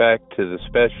reflects back to the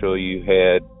special you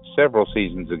had several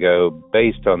seasons ago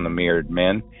based on the Mirrored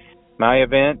Men. My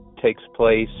event takes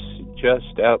place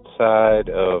just outside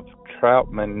of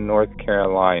Troutman, North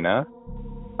Carolina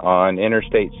on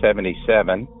Interstate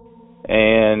 77.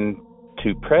 And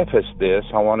to preface this,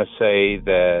 I want to say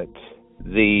that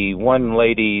the one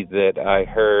lady that I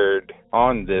heard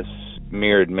on this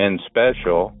Mirrored Men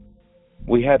special,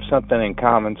 we have something in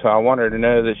common, so I want her to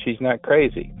know that she's not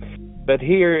crazy. But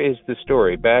here is the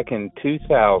story. Back in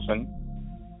 2000,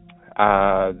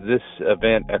 this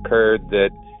event occurred that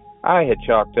I had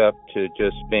chalked up to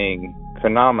just being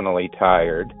phenomenally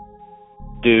tired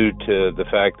due to the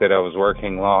fact that I was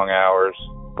working long hours,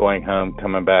 going home,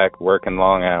 coming back, working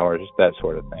long hours, that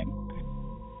sort of thing.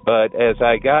 But as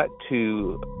I got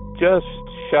to just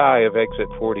shy of exit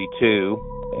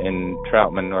 42 in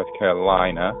Troutman, North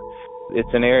Carolina,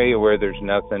 it's an area where there's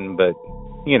nothing but,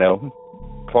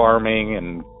 farming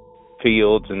and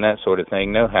fields and that sort of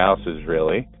thing, no houses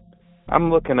really. I'm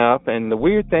looking up, and the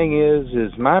weird thing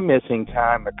is my missing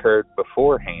time occurred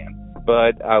beforehand.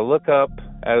 But I look up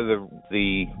out of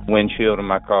the windshield of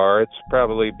my car. It's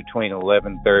probably between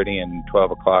 11:30 and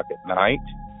 12 o'clock at night.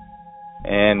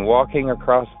 And walking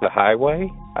across the highway,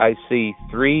 I see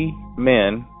 3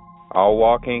 men all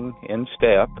walking in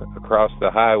step across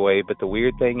the highway. But the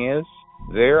weird thing is,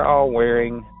 they're all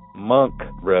wearing monk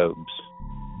robes,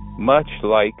 much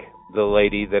like the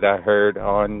lady that I heard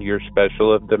on your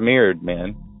special of the Mirrored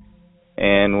Men.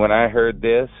 And when I heard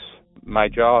this, my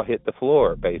jaw hit the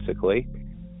floor, basically.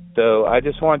 So I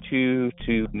just want you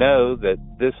to know that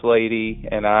this lady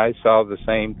and I saw the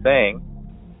same thing.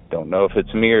 Don't know if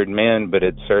it's Mirrored Men, but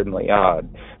it's certainly odd.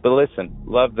 But listen,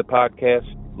 love the podcast,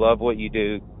 love what you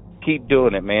do. Keep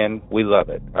doing it, man. We love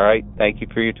it. All right? Thank you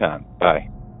for your time. Bye.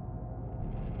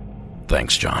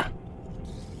 Thanks, John.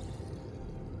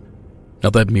 Now,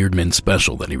 that Mirrored Men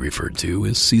special that he referred to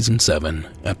is Season 7,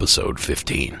 Episode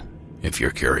 15, if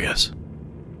you're curious.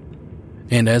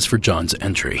 And as for John's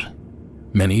entry,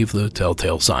 many of the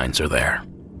telltale signs are there.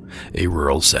 A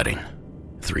rural setting,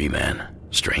 3 men,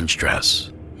 strange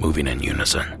dress, moving in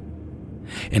unison.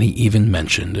 And he even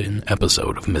mentioned an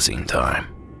episode of missing time.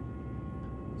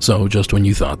 So just when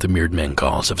you thought the Mirrored Men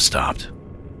calls have stopped,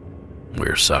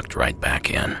 we're sucked right back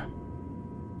in.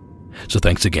 So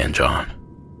thanks again, John,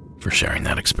 for sharing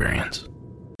that experience.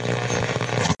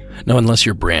 Now, unless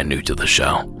you're brand new to the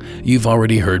show, you've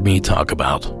already heard me talk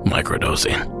about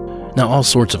microdosing. Now, all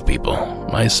sorts of people,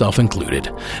 myself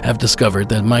included, have discovered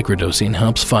that microdosing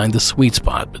helps find the sweet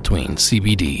spot between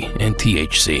CBD and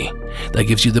THC that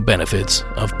gives you the benefits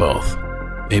of both.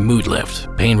 A mood lift,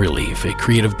 pain relief, a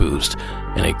creative boost,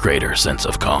 and a greater sense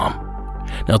of calm.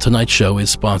 Now, tonight's show is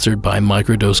sponsored by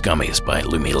Microdose Gummies by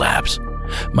Lumi Labs.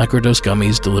 Microdose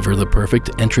Gummies deliver the perfect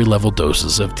entry-level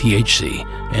doses of THC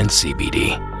and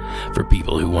CBD for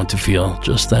people who want to feel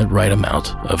just that right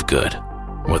amount of good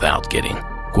without getting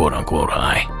quote-unquote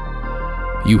high.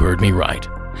 You heard me right.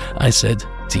 I said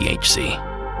THC.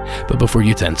 But before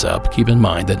you tense up, keep in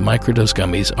mind that microdose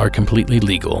gummies are completely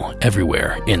legal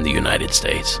everywhere in the United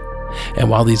States. And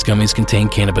while these gummies contain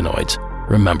cannabinoids,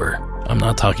 remember, I'm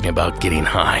not talking about getting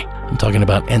high. I'm talking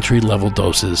about entry-level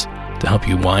doses to help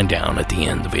you wind down at the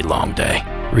end of a long day,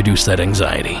 reduce that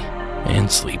anxiety,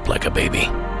 and sleep like a baby.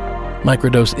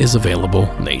 Microdose is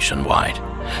available nationwide.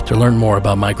 To learn more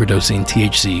about microdosing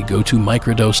THC, go to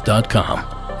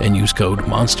microdose.com and use code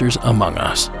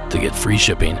MonstersAmongUs to get free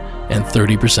shipping and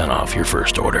 30% off your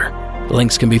first order. The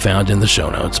links can be found in the show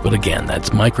notes, but again,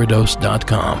 that's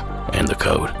microdose.com and the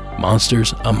code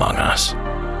MonstersAmongUs.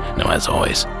 Now, as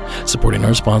always, supporting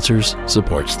our sponsors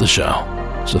supports the show,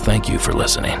 so thank you for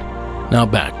listening. Now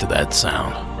back to that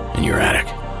sound in your attic.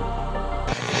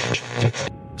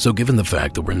 So given the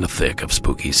fact that we're in the thick of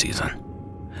spooky season,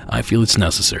 I feel it's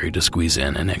necessary to squeeze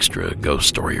in an extra ghost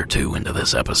story or two into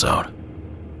this episode.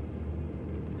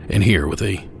 And here with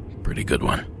a pretty good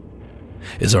one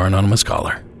is our anonymous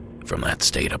caller from that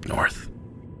state up north.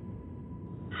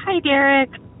 Hi, Derek.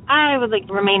 I would like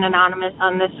to remain anonymous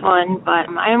on this one, but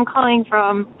I am calling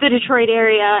from the Detroit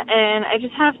area, and I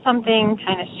just have something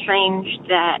kind of strange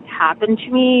that happened to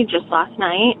me just last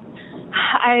night.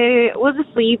 I was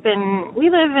asleep, and we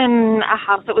live in a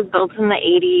house that was built in the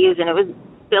 80s, and it was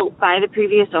built by the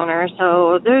previous owner,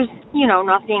 so there's,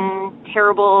 nothing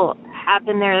terrible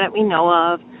happened there that we know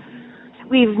of.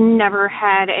 We've never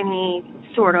had any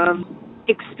sort of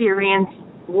experience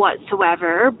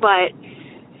whatsoever, but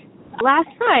last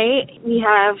night we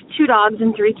have 2 dogs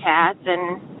and 3 cats,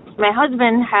 and my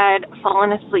husband had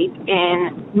fallen asleep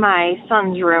in my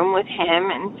son's room with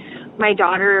him, and my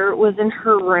daughter was in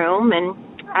her room, and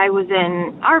I was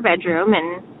in our bedroom,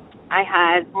 and I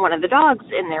had one of the dogs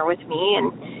in there with me,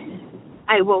 and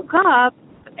I woke up.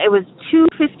 It was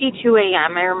 2:52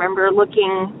 a.m. I remember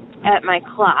looking at my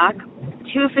clock,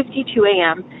 2:52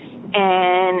 a.m.,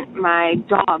 and my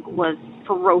dog was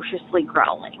ferociously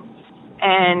growling.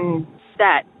 And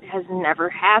that has never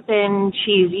happened.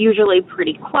 She's usually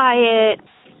pretty quiet.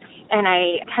 And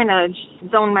I kind of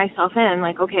zoned myself in,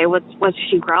 like, okay, what's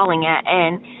she growling at?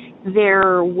 And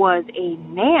there was a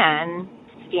man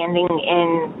standing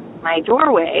in my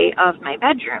doorway of my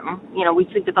bedroom. You know, we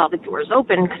sleep with all the doors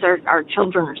open because our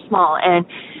children are small. And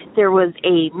there was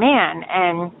a man,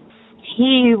 and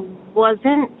he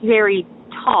wasn't very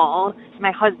tall.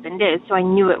 My husband is, so I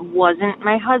knew it wasn't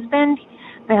my husband.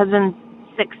 My husband's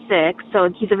 6'6", so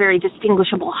he's a very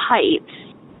distinguishable height.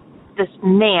 This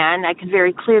man, I could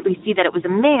very clearly see that it was a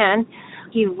man.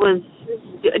 He was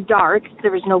dark.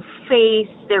 There was no face.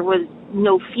 There was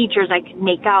no features I could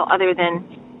make out other than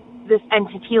this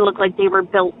entity looked like they were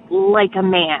built like a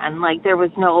man. Like there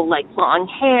was no like long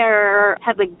hair,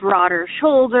 had like broader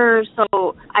shoulders.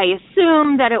 So I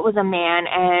assumed that it was a man,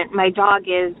 and my dog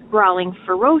is growling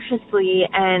ferociously.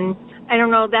 And I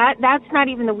don't know, that's not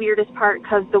even the weirdest part,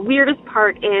 because the weirdest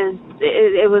part is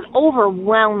it was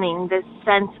overwhelming, this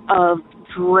sense of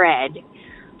dread.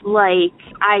 Like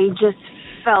I just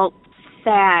felt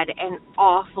sad and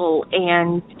awful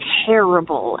and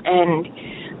terrible, and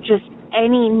just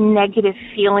any negative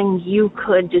feeling you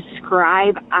could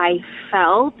describe, I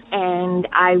felt, and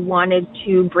I wanted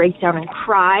to break down and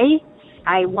cry.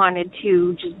 I wanted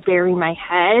to just bury my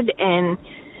head, and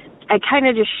I kind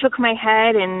of just shook my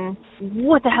head, and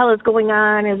what the hell is going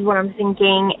on is what I'm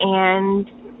thinking.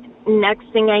 And next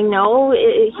thing I know,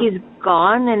 he's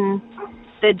gone, and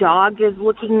the dog is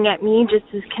looking at me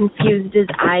just as confused as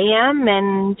I am.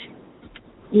 And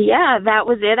yeah, that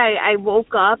was it. I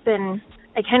woke up, and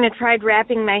I kind of tried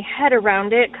wrapping my head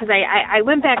around it, because I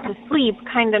went back to sleep,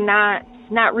 kind of not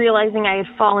realizing I had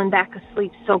fallen back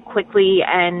asleep so quickly.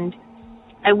 And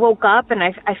I woke up, and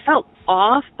I felt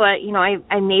off, but, you know,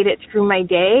 I made it through my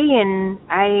day, and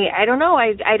I don't know,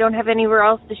 I don't have anywhere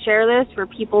else to share this where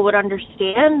people would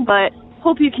understand, but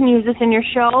hope you can use this in your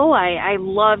show. I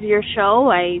love your show.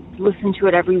 I listen to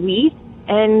it every week.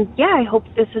 And, yeah, I hope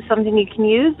this is something you can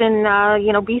use, and,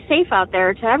 you know, be safe out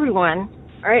there to everyone.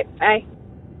 All right, bye.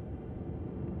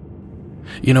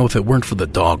 You know, if it weren't for the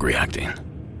dog reacting,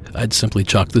 I'd simply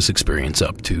chalk this experience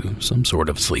up to some sort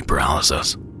of sleep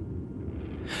paralysis.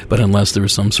 But unless there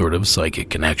is some sort of psychic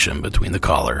connection between the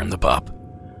caller and the pup,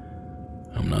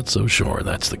 I'm not so sure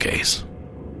that's the case.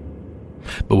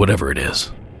 But whatever it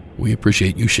is, we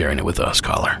appreciate you sharing it with us,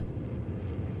 caller.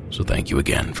 So thank you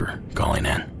again for calling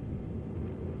in.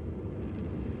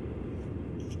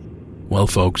 Well,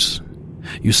 folks,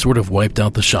 you sort of wiped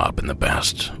out the shop in the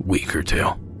past week or two.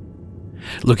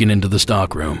 Looking into the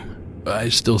stockroom, I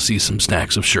still see some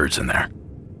stacks of shirts in there.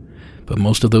 But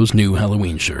most of those new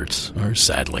Halloween shirts are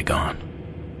sadly gone.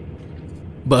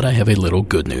 But I have a little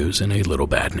good news and a little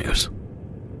bad news.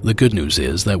 The good news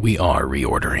is that we are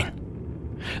reordering.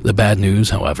 The bad news,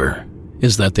 however,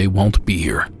 is that they won't be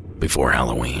here before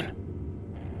Halloween.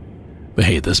 But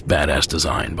hey, this badass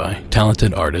design by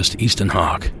talented artist Easton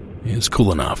Hawk is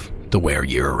cool enough to wear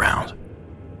year-round.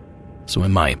 So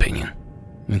in my opinion,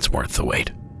 it's worth the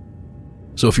wait.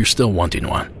 So if you're still wanting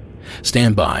one,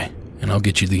 stand by and I'll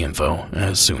get you the info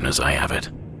as soon as I have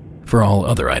it. For all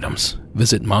other items,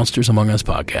 visit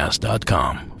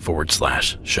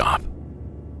monstersamonguspodcast.com/shop.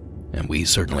 And we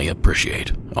certainly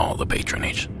appreciate all the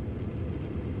patronage.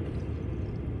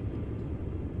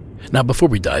 Now, before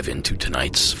we dive into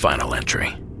tonight's final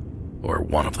entry, or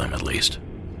one of them at least,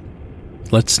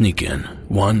 let's sneak in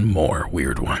one more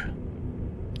weird one.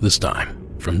 This time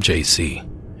from JC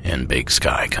in Big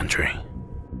Sky Country.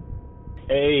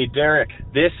 Hey, Derek.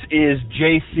 This is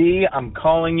JC. I'm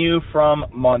calling you from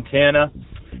Montana.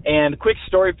 And quick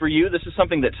story for you. This is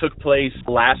something that took place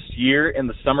last year in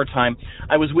the summertime.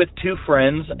 I was with two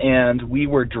friends, and we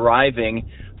were driving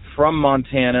from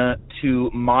Montana to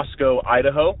Moscow,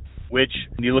 Idaho, which,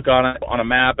 when you look on a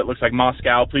map, it looks like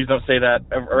Moscow. Please don't say that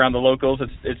around the locals.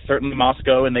 It's certainly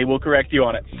Moscow, and they will correct you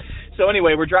on it. So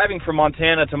anyway, we're driving from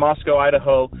Montana to Moscow,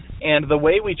 Idaho, and the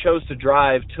way we chose to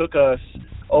drive took us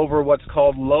over what's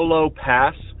called Lolo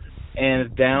Pass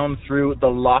and down through the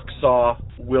Locksaw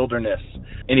Wilderness.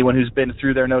 Anyone who's been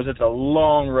through there knows it's a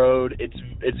long road.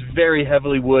 It's very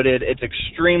heavily wooded. It's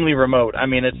extremely remote. I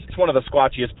mean, it's one of the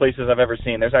squatchiest places I've ever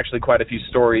seen. There's actually quite a few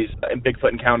stories and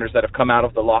Bigfoot encounters that have come out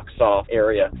of the Locksaw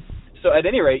area. So at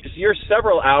any rate, you're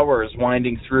several hours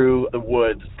winding through the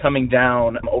woods, coming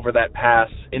down over that pass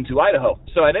into Idaho.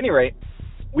 So at any rate,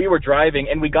 we were driving,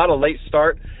 and we got a late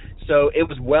start. So it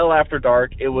was well after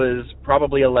dark. It was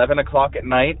probably 11 o'clock at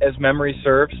night, as memory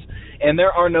serves. And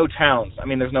there are no towns. I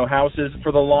mean, there's no houses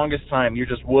for the longest time. You're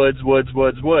just woods, woods,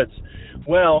 woods, woods.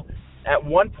 Well, at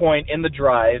one point in the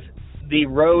drive, The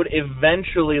road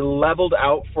eventually leveled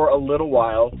out for a little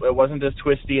while. It wasn't as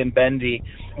twisty and bendy.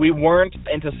 We weren't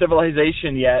into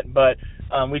civilization yet, but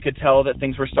we could tell that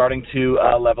things were starting to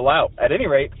level out. At any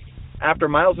rate, after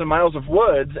miles and miles of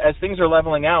woods, as things are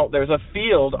leveling out, there's a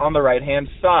field on the right-hand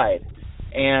side.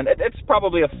 And it's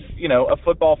probably a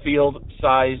football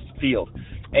field-sized field.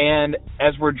 And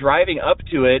as we're driving up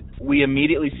to it, we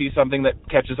immediately see something that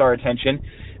catches our attention.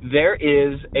 There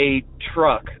is a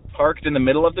truck parked in the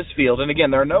middle of this field. And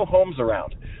again, there are no homes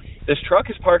around. This truck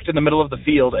is parked in the middle of the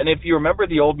field. And if you remember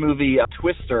the old movie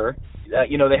Twister,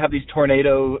 they have these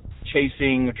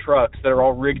tornado-chasing trucks that are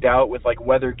all rigged out with, like,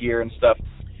 weather gear and stuff.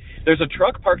 There's a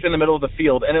truck parked in the middle of the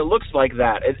field, and it looks like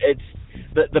that.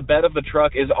 The bed of the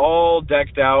truck is all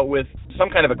decked out with some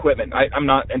kind of equipment. I'm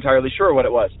not entirely sure what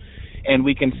it was. And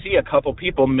we can see a couple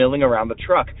people milling around the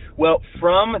truck. Well,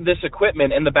 from this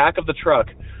equipment in the back of the truck,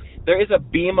 there is a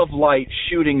beam of light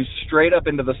shooting straight up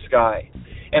into the sky.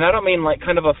 And I don't mean like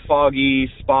kind of a foggy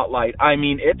spotlight. I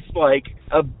mean, it's like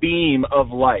a beam of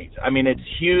light. I mean, it's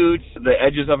huge. The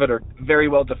edges of it are very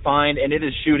well defined, and it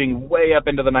is shooting way up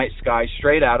into the night sky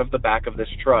straight out of the back of this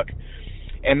truck.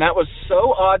 And that was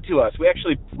so odd to us.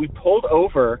 We pulled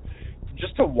over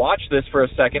just to watch this for a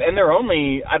second, and they're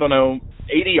only,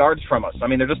 80 yards from us. I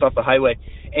mean, they're just off the highway.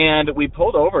 And we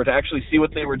pulled over to actually see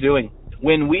what they were doing.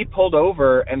 When we pulled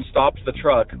over and stopped the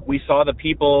truck, we saw the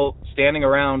people standing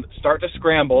around start to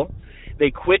scramble.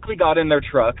 They quickly got in their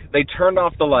truck. They turned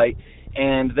off the light,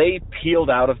 and they peeled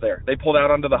out of there. They pulled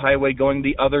out onto the highway going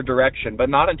the other direction, but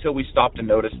not until we stopped to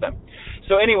notice them.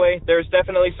 So anyway, there's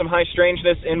definitely some high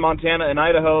strangeness in Montana and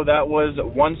Idaho. That was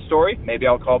one story. Maybe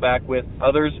I'll call back with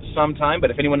others sometime,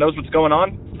 but if anyone knows what's going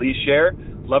on, please share.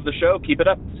 Love the show. Keep it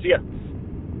up. See ya.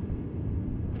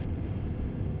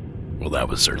 Well, that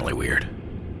was certainly weird.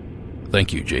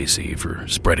 Thank you, JC, for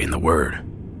spreading the word.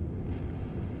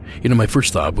 My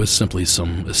first thought was simply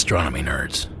some astronomy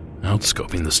nerds out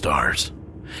scoping the stars,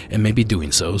 and maybe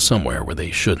doing so somewhere where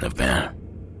they shouldn't have been,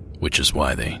 which is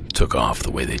why they took off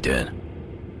the way they did.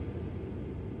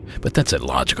 But that's a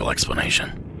logical explanation.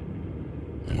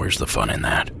 And where's the fun in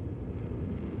that?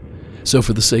 So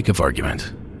for the sake of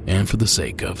argument, and for the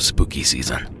sake of spooky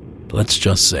season, let's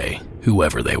just say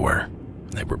whoever they were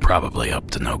probably up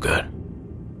to no good.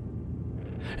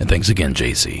 And thanks again,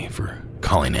 JC, for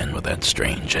calling in with that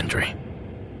strange entry.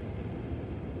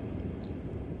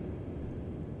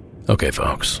 Okay,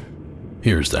 folks,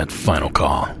 here's that final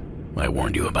call I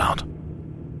warned you about.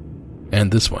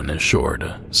 And this one is sure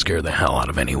to scare the hell out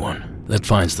of anyone that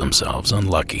finds themselves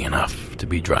unlucky enough to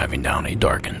be driving down a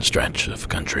darkened stretch of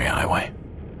country highway.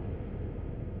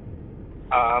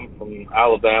 I'm from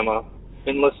Alabama.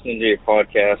 Been listening to your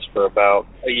podcast for about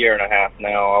a year and a half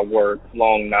now. I work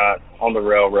long nights on the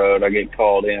railroad. I get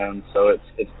called in, so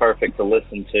it's perfect to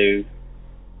listen to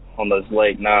on those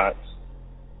late nights.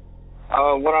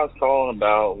 What I was calling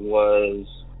about was,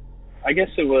 I guess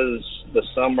it was the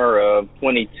summer of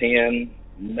 2010,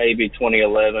 maybe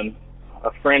 2011.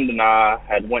 A friend and I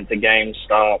had went to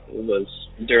GameStop. It was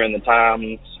during the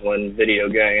times when video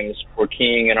games were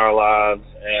king in our lives,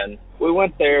 and we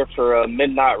went there for a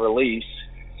midnight release.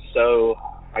 So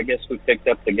I guess we picked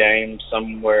up the game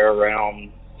somewhere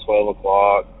around 12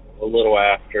 o'clock, a little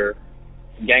after.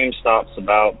 GameStop's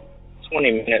about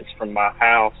 20 minutes from my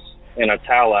house in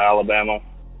Atala, Alabama.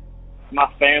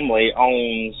 My family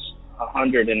owns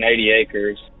 180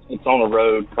 acres. It's on a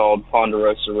road called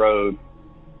Ponderosa Road.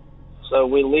 So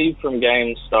we leave from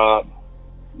GameStop.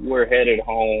 We're headed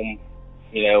home.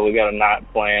 We got a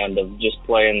night planned of just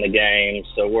playing the game,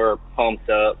 so we're pumped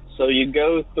up. So you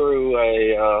go through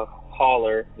a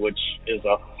holler, which is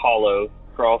a hollow,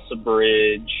 cross a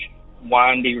bridge,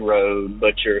 windy road,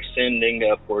 but you're ascending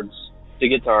upwards to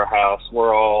get to our house.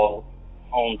 We're all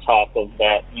on top of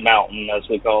that mountain, as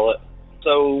we call it.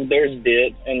 So there's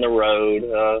dit in the road,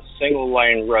 single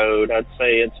lane road. I'd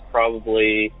say it's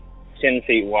probably 10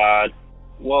 feet wide.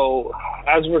 Well,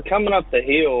 as we're coming up the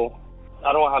hill,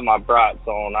 I don't have my brights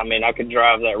on. I mean, I could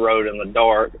drive that road in the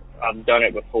dark. I've done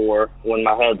it before when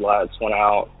my headlights went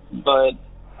out. But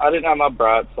I didn't have my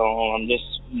brights on. I'm just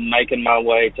making my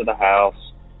way to the house.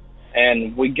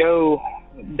 And we go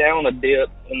down a dip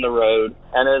in the road.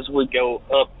 And as we go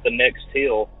up the next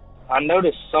hill, I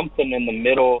notice something in the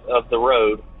middle of the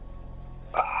road.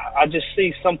 I just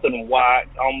see something white,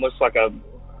 almost like as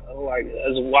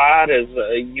wide as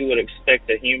you would expect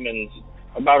a human's,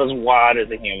 about as wide as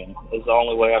a human is the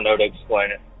only way I know to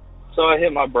explain it. So I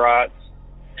hit my brights,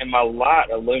 and my light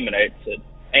illuminates it.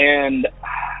 And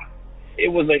it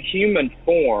was a human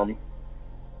form,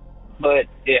 But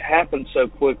it happened so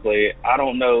quickly, I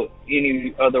don't know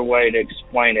any other way to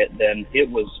explain it than it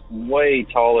was way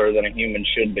taller than a human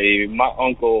should be. My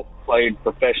uncle played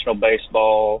professional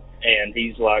baseball, and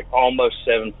he's like almost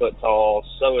 7 foot tall.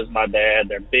 So is my dad.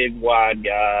 They're big, wide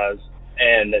guys.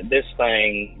 And this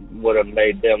thing would have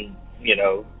made them,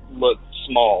 look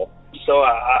small. So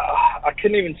I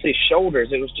couldn't even see shoulders.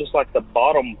 It was just like the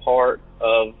bottom part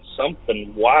of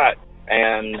something white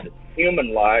and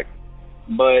human-like.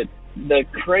 But the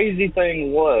crazy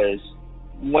thing was,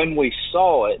 when we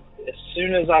saw it, as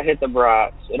soon as I hit the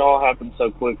brights, it all happened so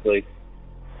quickly.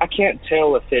 I can't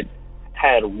tell if it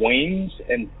had wings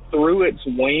and threw its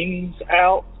wings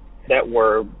out that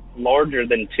were larger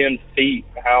than 10 feet,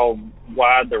 how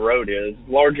wide the road is,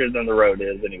 larger than the road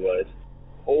is anyways,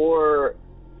 or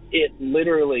it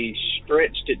literally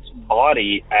stretched its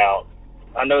body out.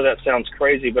 I know that sounds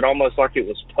crazy, but almost like it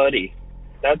was putty.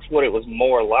 That's what it was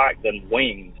more like than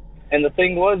wings. And the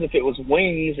thing was, if it was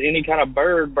wings, any kind of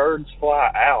birds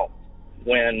fly out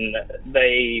when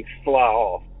they fly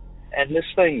off. And this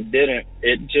thing didn't.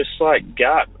 It just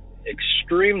got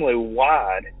extremely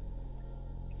wide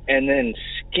and then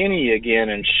skinny again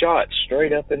and shot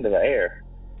straight up into the air.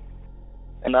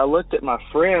 And I looked at my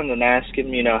friend and asked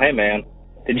him, hey man,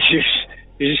 did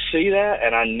you see that?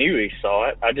 And I knew he saw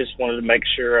it. I just wanted to make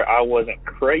sure I wasn't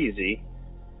crazy.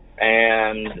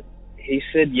 And he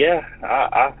said, yeah,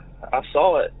 I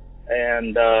saw it.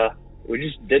 And we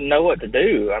just didn't know what to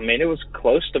do. I mean, it was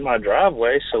close to my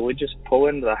driveway, so we just pull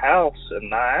into the house,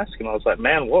 and I asked him, I was like,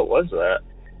 man, what was that?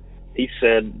 He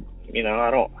said,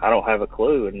 I don't have a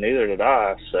clue, and neither did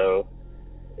I. So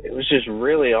it was just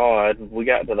really odd. We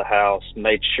got to the house,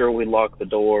 made sure we locked the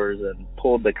doors and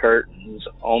pulled the curtains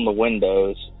on the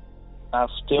windows. I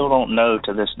still don't know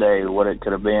to this day what it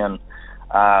could have been.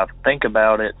 I think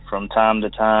about it from time to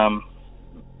time,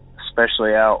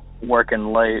 especially out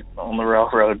working late on the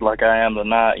railroad like I am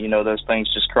tonight. Those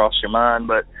things just cross your mind.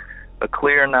 But a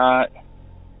clear night,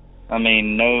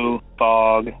 no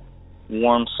fog,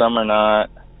 warm summer night,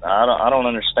 I don't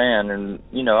understand. And,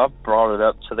 I've brought it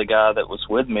up to the guy that was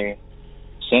with me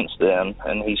since then,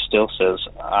 and he still says,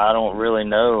 I don't really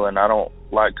know, and I don't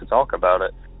like to talk about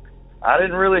it. I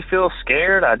didn't really feel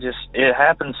scared. It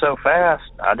happened so fast.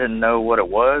 I didn't know what it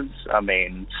was.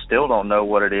 Still don't know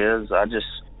what it is. I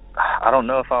don't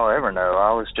know if I'll ever know.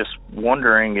 I was just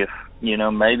wondering if,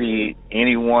 maybe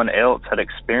anyone else had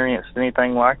experienced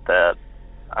anything like that.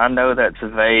 I know that's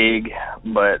vague,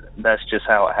 but that's just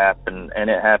how it happened, and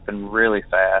it happened really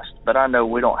fast. But I know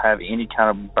we don't have any kind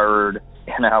of bird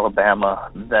in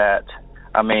Alabama that,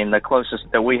 the closest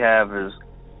that we have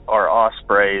are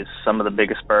ospreys, some of the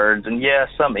biggest birds, and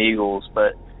some eagles,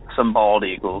 but some bald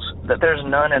eagles. That there's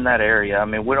none in that area.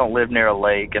 We don't live near a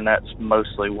lake, and that's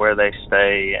mostly where they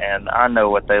stay, and I know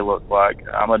what they look like.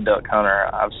 I'm a duck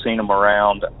hunter. I've seen them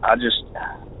around.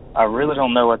 I really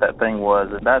don't know what that thing was,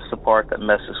 and that's the part that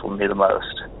messes with me the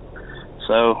most.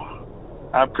 So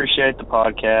I appreciate the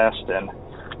podcast, and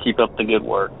keep up the good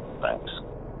work. Thanks.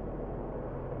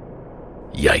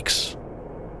 Yikes.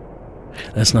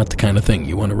 That's not the kind of thing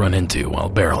you want to run into while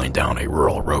barreling down a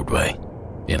rural roadway,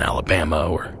 in Alabama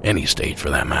or any state for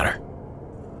that matter.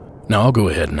 Now I'll go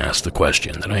ahead and ask the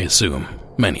question that I assume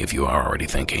many of you are already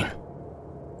thinking.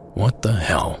 What the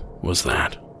hell was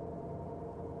that?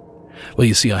 Well,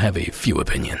 you see, I have a few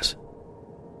opinions.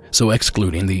 So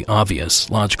excluding the obvious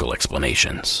logical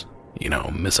explanations,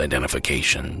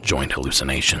 misidentification, joint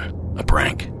hallucination, a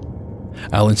prank,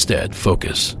 I'll instead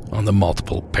focus on the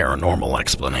multiple paranormal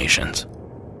explanations,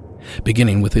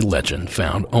 beginning with a legend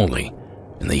found only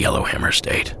in the Yellowhammer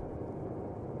State.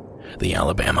 The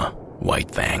Alabama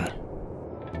White Thang.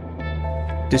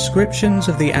 Descriptions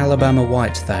of the Alabama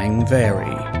White Thang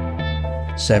vary.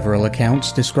 Several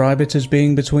accounts describe it as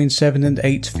being between 7 and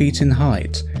 8 feet in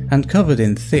height and covered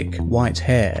in thick white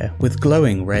hair with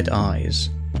glowing red eyes.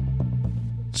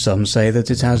 Some say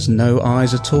that it has no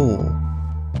eyes at all.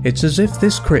 It's as if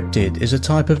this cryptid is a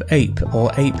type of ape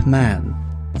or ape man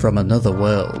from another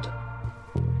world.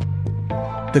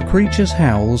 The creature's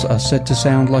howls are said to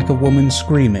sound like a woman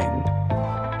screaming.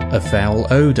 A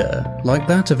foul odour, like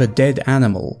that of a dead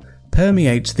animal,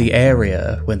 permeates the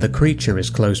area when the creature is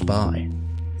close by.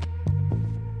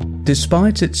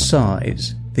 Despite its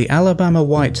size, the Alabama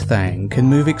White Thang can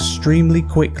move extremely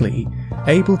quickly,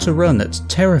 able to run at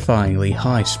terrifyingly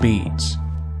high speeds.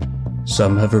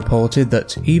 Some have reported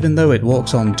that even though it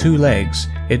walks on 2 legs,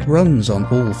 it runs on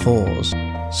all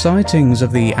 4s. Sightings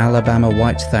of the Alabama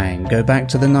White Thang go back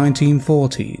to the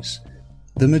 1940s.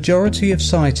 The majority of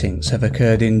sightings have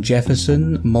occurred in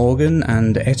Jefferson, Morgan,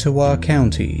 and Etowah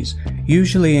counties,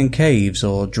 usually in caves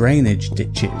or drainage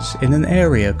ditches in an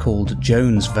area called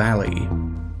Jones Valley.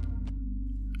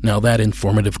 Now that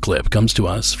informative clip comes to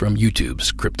us from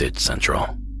YouTube's Cryptid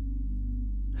Central.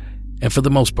 And for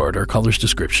the most part, our caller's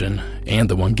description and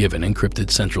the one given in Cryptid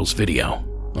Central's video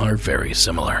are very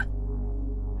similar.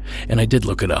 And I did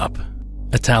look it up.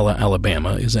 Attala,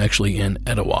 Alabama is actually in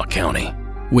Etowah County,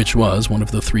 which was one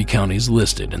of the 3 counties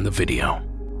listed in the video,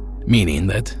 meaning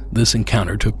that this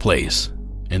encounter took place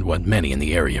in what many in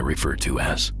the area refer to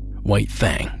as White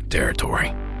Fang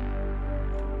territory.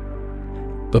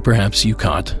 But perhaps you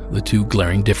caught the 2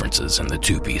 glaring differences in the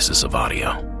 2 pieces of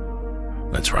audio.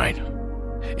 That's right.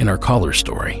 In our caller's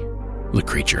story, the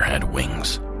creature had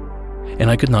wings, and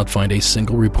I could not find a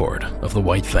single report of the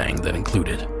White Fang that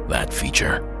included that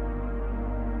feature.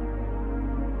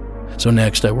 So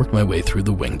next, I worked my way through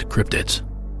the winged cryptids.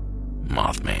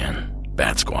 Mothman,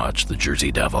 Bat Squatch, the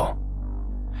Jersey Devil.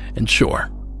 And sure,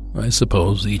 I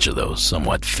suppose each of those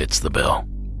somewhat fits the bill.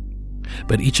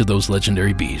 But each of those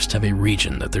legendary beasts have a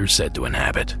region that they're said to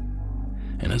inhabit.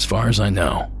 And as far as I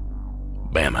know,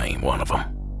 Bama ain't one of them.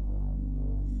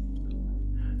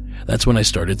 That's when I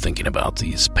started thinking about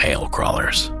these pale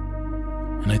crawlers.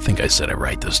 And I think I said it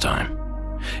right this time.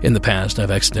 In the past, I've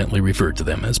accidentally referred to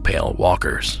them as pale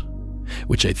walkers,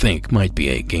 which I think might be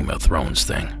a Game of Thrones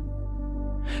thing.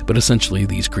 But essentially,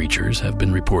 these creatures have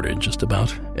been reported just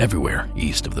about everywhere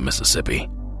east of the Mississippi.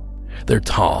 They're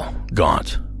tall,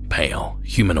 gaunt, pale,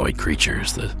 humanoid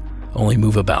creatures that only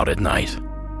move about at night,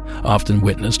 often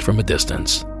witnessed from a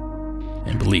distance,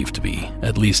 and believed to be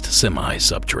at least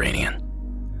semi-subterranean,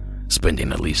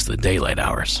 spending at least the daylight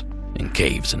hours in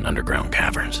caves and underground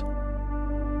caverns.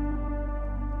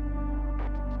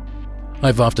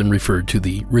 I've often referred to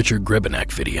the Richard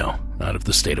Grebenek video out of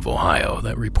the state of Ohio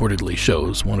that reportedly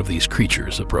shows one of these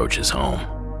creatures approach his home.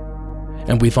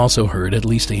 And we've also heard at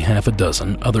least a half a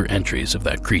dozen other entries of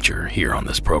that creature here on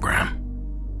this program.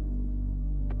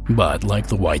 But like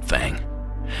the White Fang,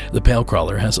 the pale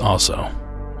crawler has also,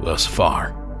 thus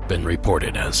far, been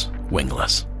reported as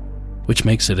wingless, which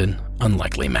makes it an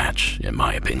unlikely match, in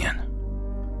my opinion.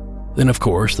 Then of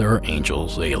course there are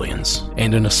angels, aliens,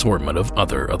 and an assortment of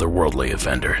other otherworldly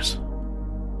offenders.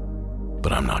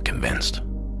 But I'm not convinced.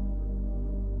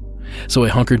 So I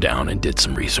hunkered down and did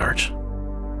some research.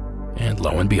 And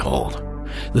lo and behold,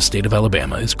 the state of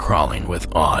Alabama is crawling with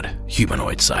odd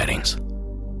humanoid sightings.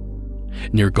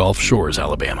 Near Gulf Shores,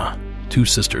 Alabama, 2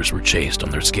 sisters were chased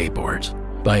on their skateboards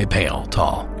by a pale,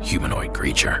 tall, humanoid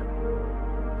creature.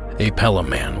 A Pelham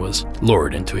man was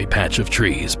lured into a patch of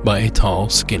trees by a tall,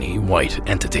 skinny, white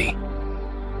entity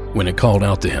when it called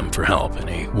out to him for help in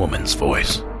a woman's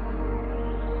voice.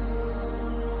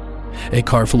 A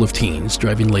car full of teens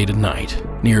driving late at night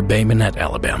near Bay Minette,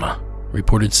 Alabama,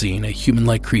 reported seeing a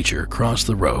human-like creature cross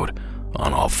the road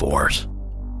on all 4s.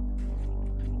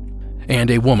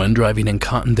 And a woman driving in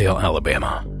Cottondale,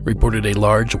 Alabama, reported a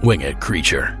large winged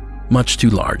creature, much too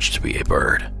large to be a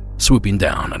bird, swooping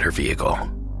down at her vehicle.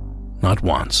 Not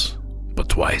once, but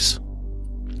twice.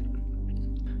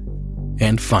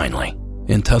 And finally,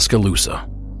 in Tuscaloosa,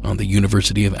 on the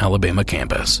University of Alabama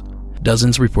campus,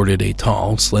 dozens reported a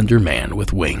tall, slender man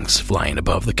with wings flying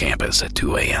above the campus at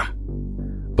 2 a.m.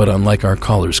 But unlike our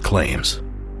caller's claims,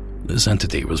 this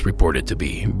entity was reported to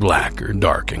be black or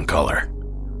dark in color,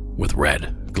 with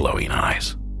red, glowing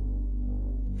eyes.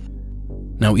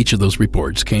 Now, each of those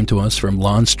reports came to us from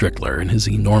Lon Strickler and his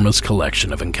enormous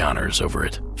collection of encounters over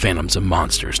at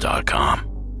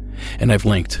phantomsandmonsters.com, and I've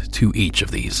linked to each of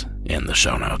these in the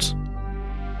show notes.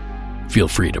 Feel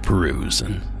free to peruse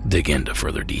and dig into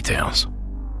further details.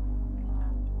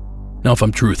 Now, if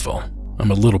I'm truthful,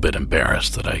 I'm a little bit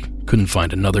embarrassed that I couldn't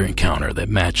find another encounter that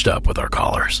matched up with our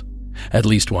callers, at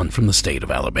least one from the state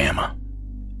of Alabama.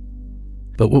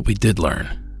 But what we did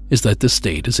learn is that this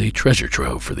state is a treasure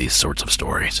trove for these sorts of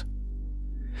stories.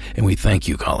 And we thank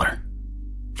you, caller,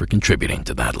 for contributing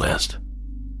to that list.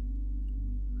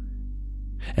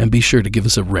 And be sure to give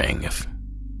us a ring if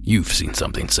you've seen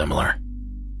something similar.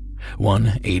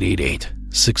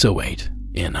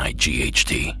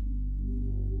 1-888-608-NIGHT.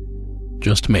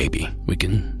 Just maybe we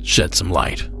can shed some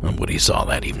light on what he saw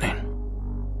that evening.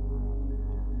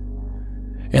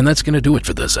 And that's going to do it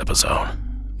for this episode.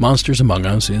 Monsters Among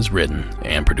Us is written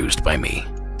and produced by me,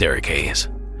 Derek Hayes.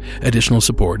 Additional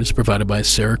support is provided by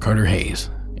Sarah Carter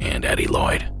Hayes and Addie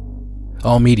Lloyd.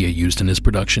 All media used in this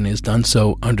production is done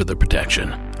so under the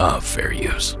protection of fair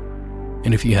use.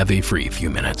 And if you have a free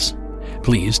few minutes,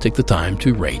 please take the time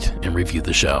to rate and review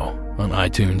the show on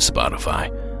iTunes, Spotify,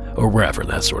 or wherever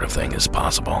that sort of thing is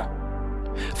possible.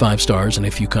 5 stars and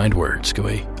a few kind words go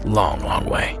a long, long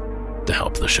way to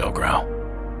help the show grow.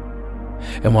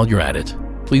 And while you're at it,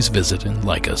 please visit and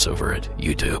like us over at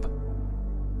YouTube.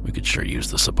 We could sure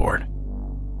use the support.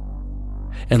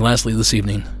 And lastly this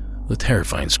evening, the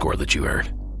terrifying score that you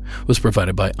heard was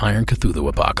provided by Iron Cthulhu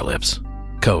Apocalypse,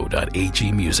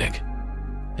 Co.ag Music,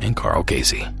 and Carl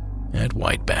Casey at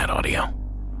White Bat Audio.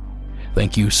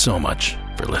 Thank you so much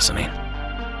for listening,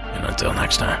 and until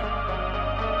next time.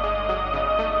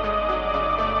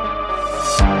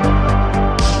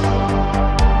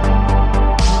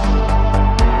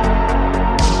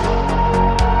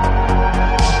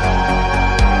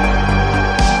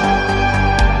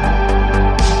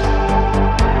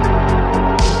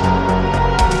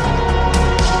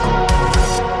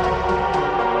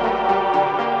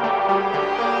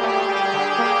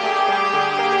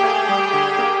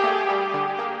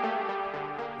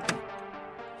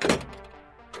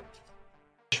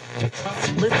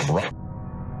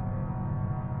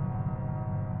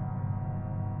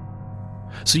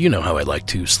 So you know how I like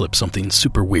to slip something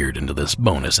super weird into this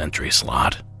bonus entry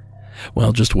slot.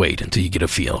 Well, just wait until you get a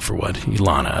feel for what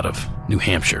Ilana out of New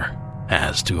Hampshire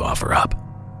has to offer up.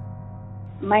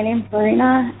 My name's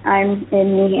Marina. I'm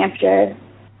in New Hampshire.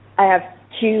 I have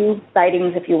 2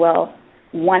 sightings, if you will.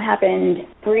 One happened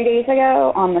 3 days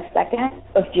ago on the 2nd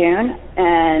of June,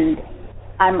 and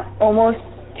I'm almost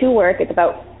to work. It's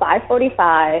about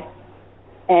 5:45,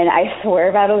 and I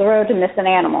swerve out of the road to miss an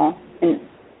animal. And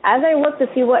as I look to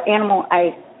see what animal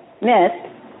I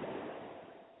missed,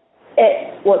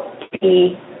 it looked to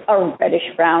be a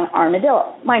reddish-brown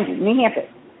armadillo. Mind you, New Hampshire,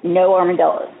 no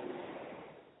armadillos.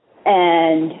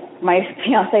 And my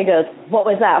fiancé goes, "What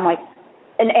was that?" I'm like,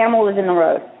 "An animal was in the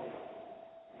road."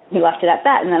 He left it at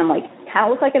that, and then I'm like, "Kind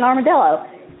of looks like an armadillo."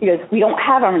 He goes, "We don't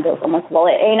have armadillos." I'm like, "Well,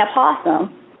 it ain't a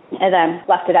possum," and then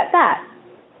left it at that.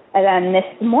 And then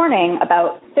this morning,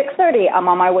 about 6:30, I'm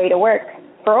on my way to work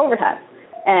for overtime,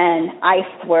 and I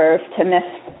swerved to miss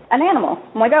an animal.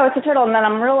 I'm like, "Oh, it's a turtle," and then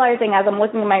I'm realizing as I'm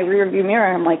looking in my rearview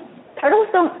mirror, I'm like, turtles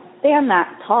don't stand that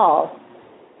tall.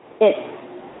 It's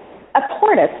a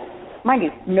tortoise. Mind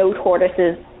you, no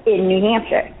tortoises in New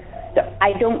Hampshire. So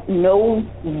I don't know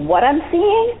what I'm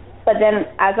seeing, but then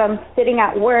as I'm sitting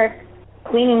at work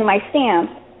cleaning my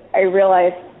stamps, I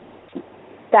realized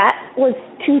that was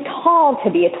too tall to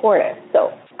be a tortoise.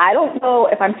 So I don't know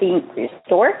if I'm seeing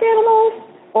prehistoric animals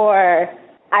or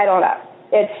I don't know.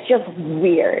 It's just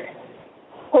weird.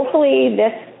 Hopefully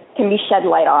this can be shed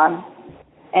light on,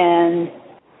 and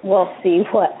we'll see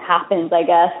what happens, I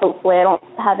guess. Hopefully I don't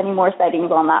have any more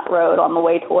sightings on that road on the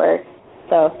way to work.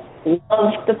 So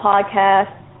love the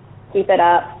podcast. Keep it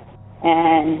up,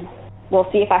 and we'll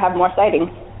see if I have more sightings.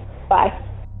 Bye.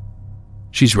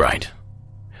 She's right.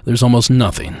 There's almost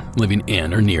nothing living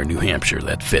in or near New Hampshire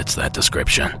that fits that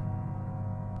description.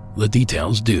 The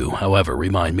details do, however,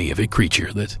 remind me of a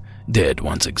creature that did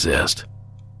once exist.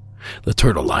 The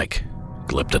turtle-like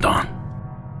Glyptodon.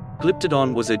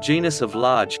 Glyptodon was a genus of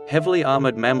large, heavily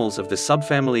armored mammals of the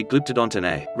subfamily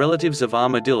Glyptodontinae, relatives of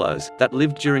armadillos, that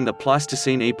lived during the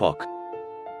Pleistocene epoch.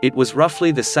 It was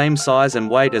roughly the same size and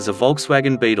weight as a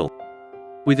Volkswagen Beetle.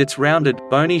 With its rounded,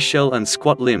 bony shell and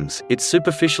squat limbs, it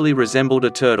superficially resembled a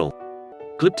turtle.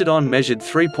 Glyptodon measured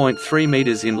 3.3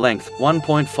 meters in length,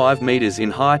 1.5 meters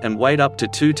in height, and weighed up to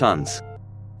 2 tons.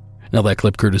 Now that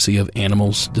clip courtesy of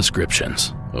Animals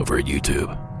Descriptions over at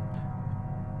YouTube.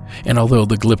 And although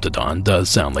the Glyptodon does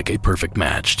sound like a perfect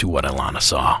match to what Ilana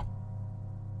saw,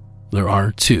 there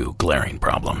are 2 glaring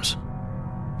problems.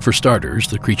 For starters,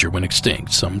 the creature went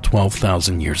extinct some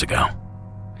 12,000 years ago.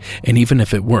 And even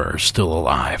if it were still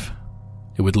alive,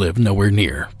 it would live nowhere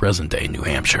near present-day New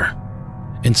Hampshire.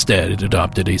 Instead, it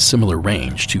adopted a similar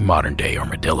range to modern-day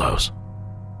armadillos.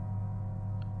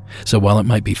 So while it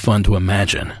might be fun to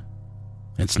imagine,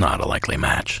 it's not a likely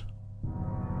match.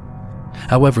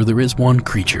 However, there is one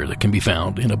creature that can be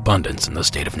found in abundance in the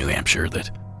state of New Hampshire that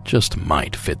just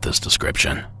might fit this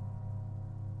description.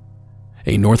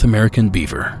 A North American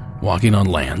beaver walking on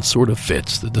land sort of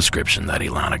fits the description that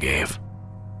Ilana gave.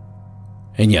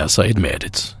 And yes, I admit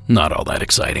it's not all that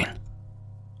exciting,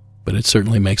 but it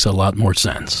certainly makes a lot more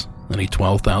sense than a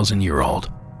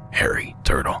 12,000-year-old hairy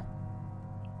turtle.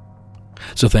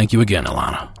 So thank you again,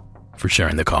 Ilana, for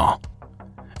sharing the call.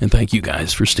 And thank you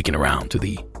guys for sticking around to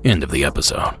the end of the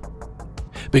episode.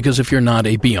 Because if you're not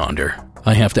a Beyonder,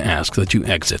 I have to ask that you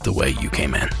exit the way you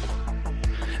came in.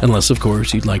 Unless, of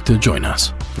course, you'd like to join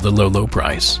us for the low, low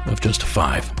price of just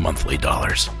 $5 monthly.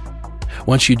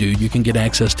 Once you do, you can get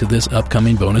access to this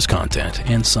upcoming bonus content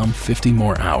and some 50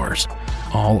 more hours,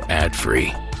 all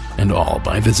ad-free, And all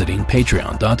by visiting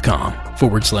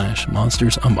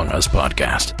patreon.com/Monsters Among Us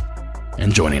podcast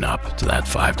and joining up to that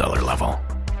 $5 level.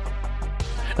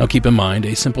 Now keep in mind,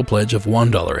 a simple pledge of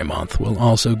 $1 a month will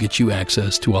also get you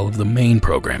access to all of the main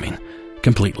programming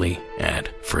completely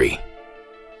ad-free.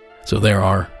 So there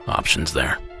are options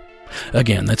there.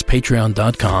 Again, that's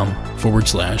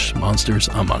patreon.com/Monsters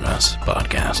Among Us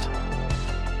podcast.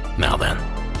 Now then,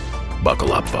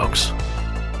 buckle up, folks,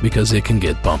 because it can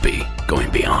get bumpy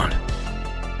going beyond.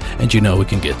 And you know it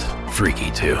can get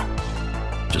freaky too.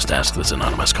 Just ask this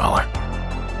anonymous caller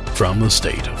from the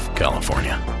state of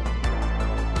California.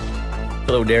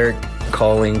 Hello, Derek.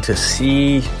 Calling to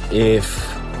see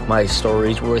if my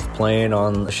story's worth playing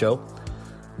on the show.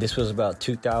 This was about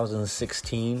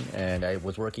 2016, and I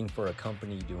was working for a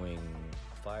company doing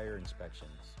fire inspections.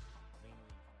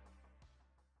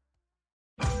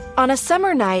 On a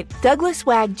summer night, Douglas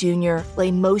Wag Jr.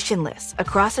 lay motionless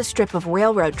across a strip of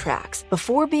railroad tracks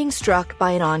before being struck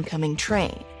by an oncoming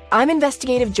train. I'm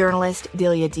investigative journalist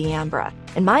Delia D'Ambra,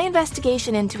 and my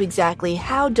investigation into exactly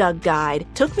how Doug died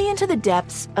took me into the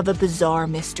depths of a bizarre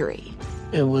mystery.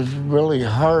 It was really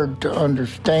hard to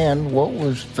understand what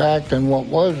was fact and what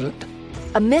wasn't.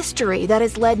 A mystery that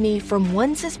has led me from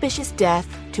one suspicious death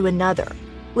to another.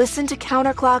 Listen to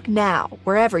Counterclock now,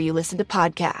 wherever you listen to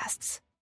podcasts.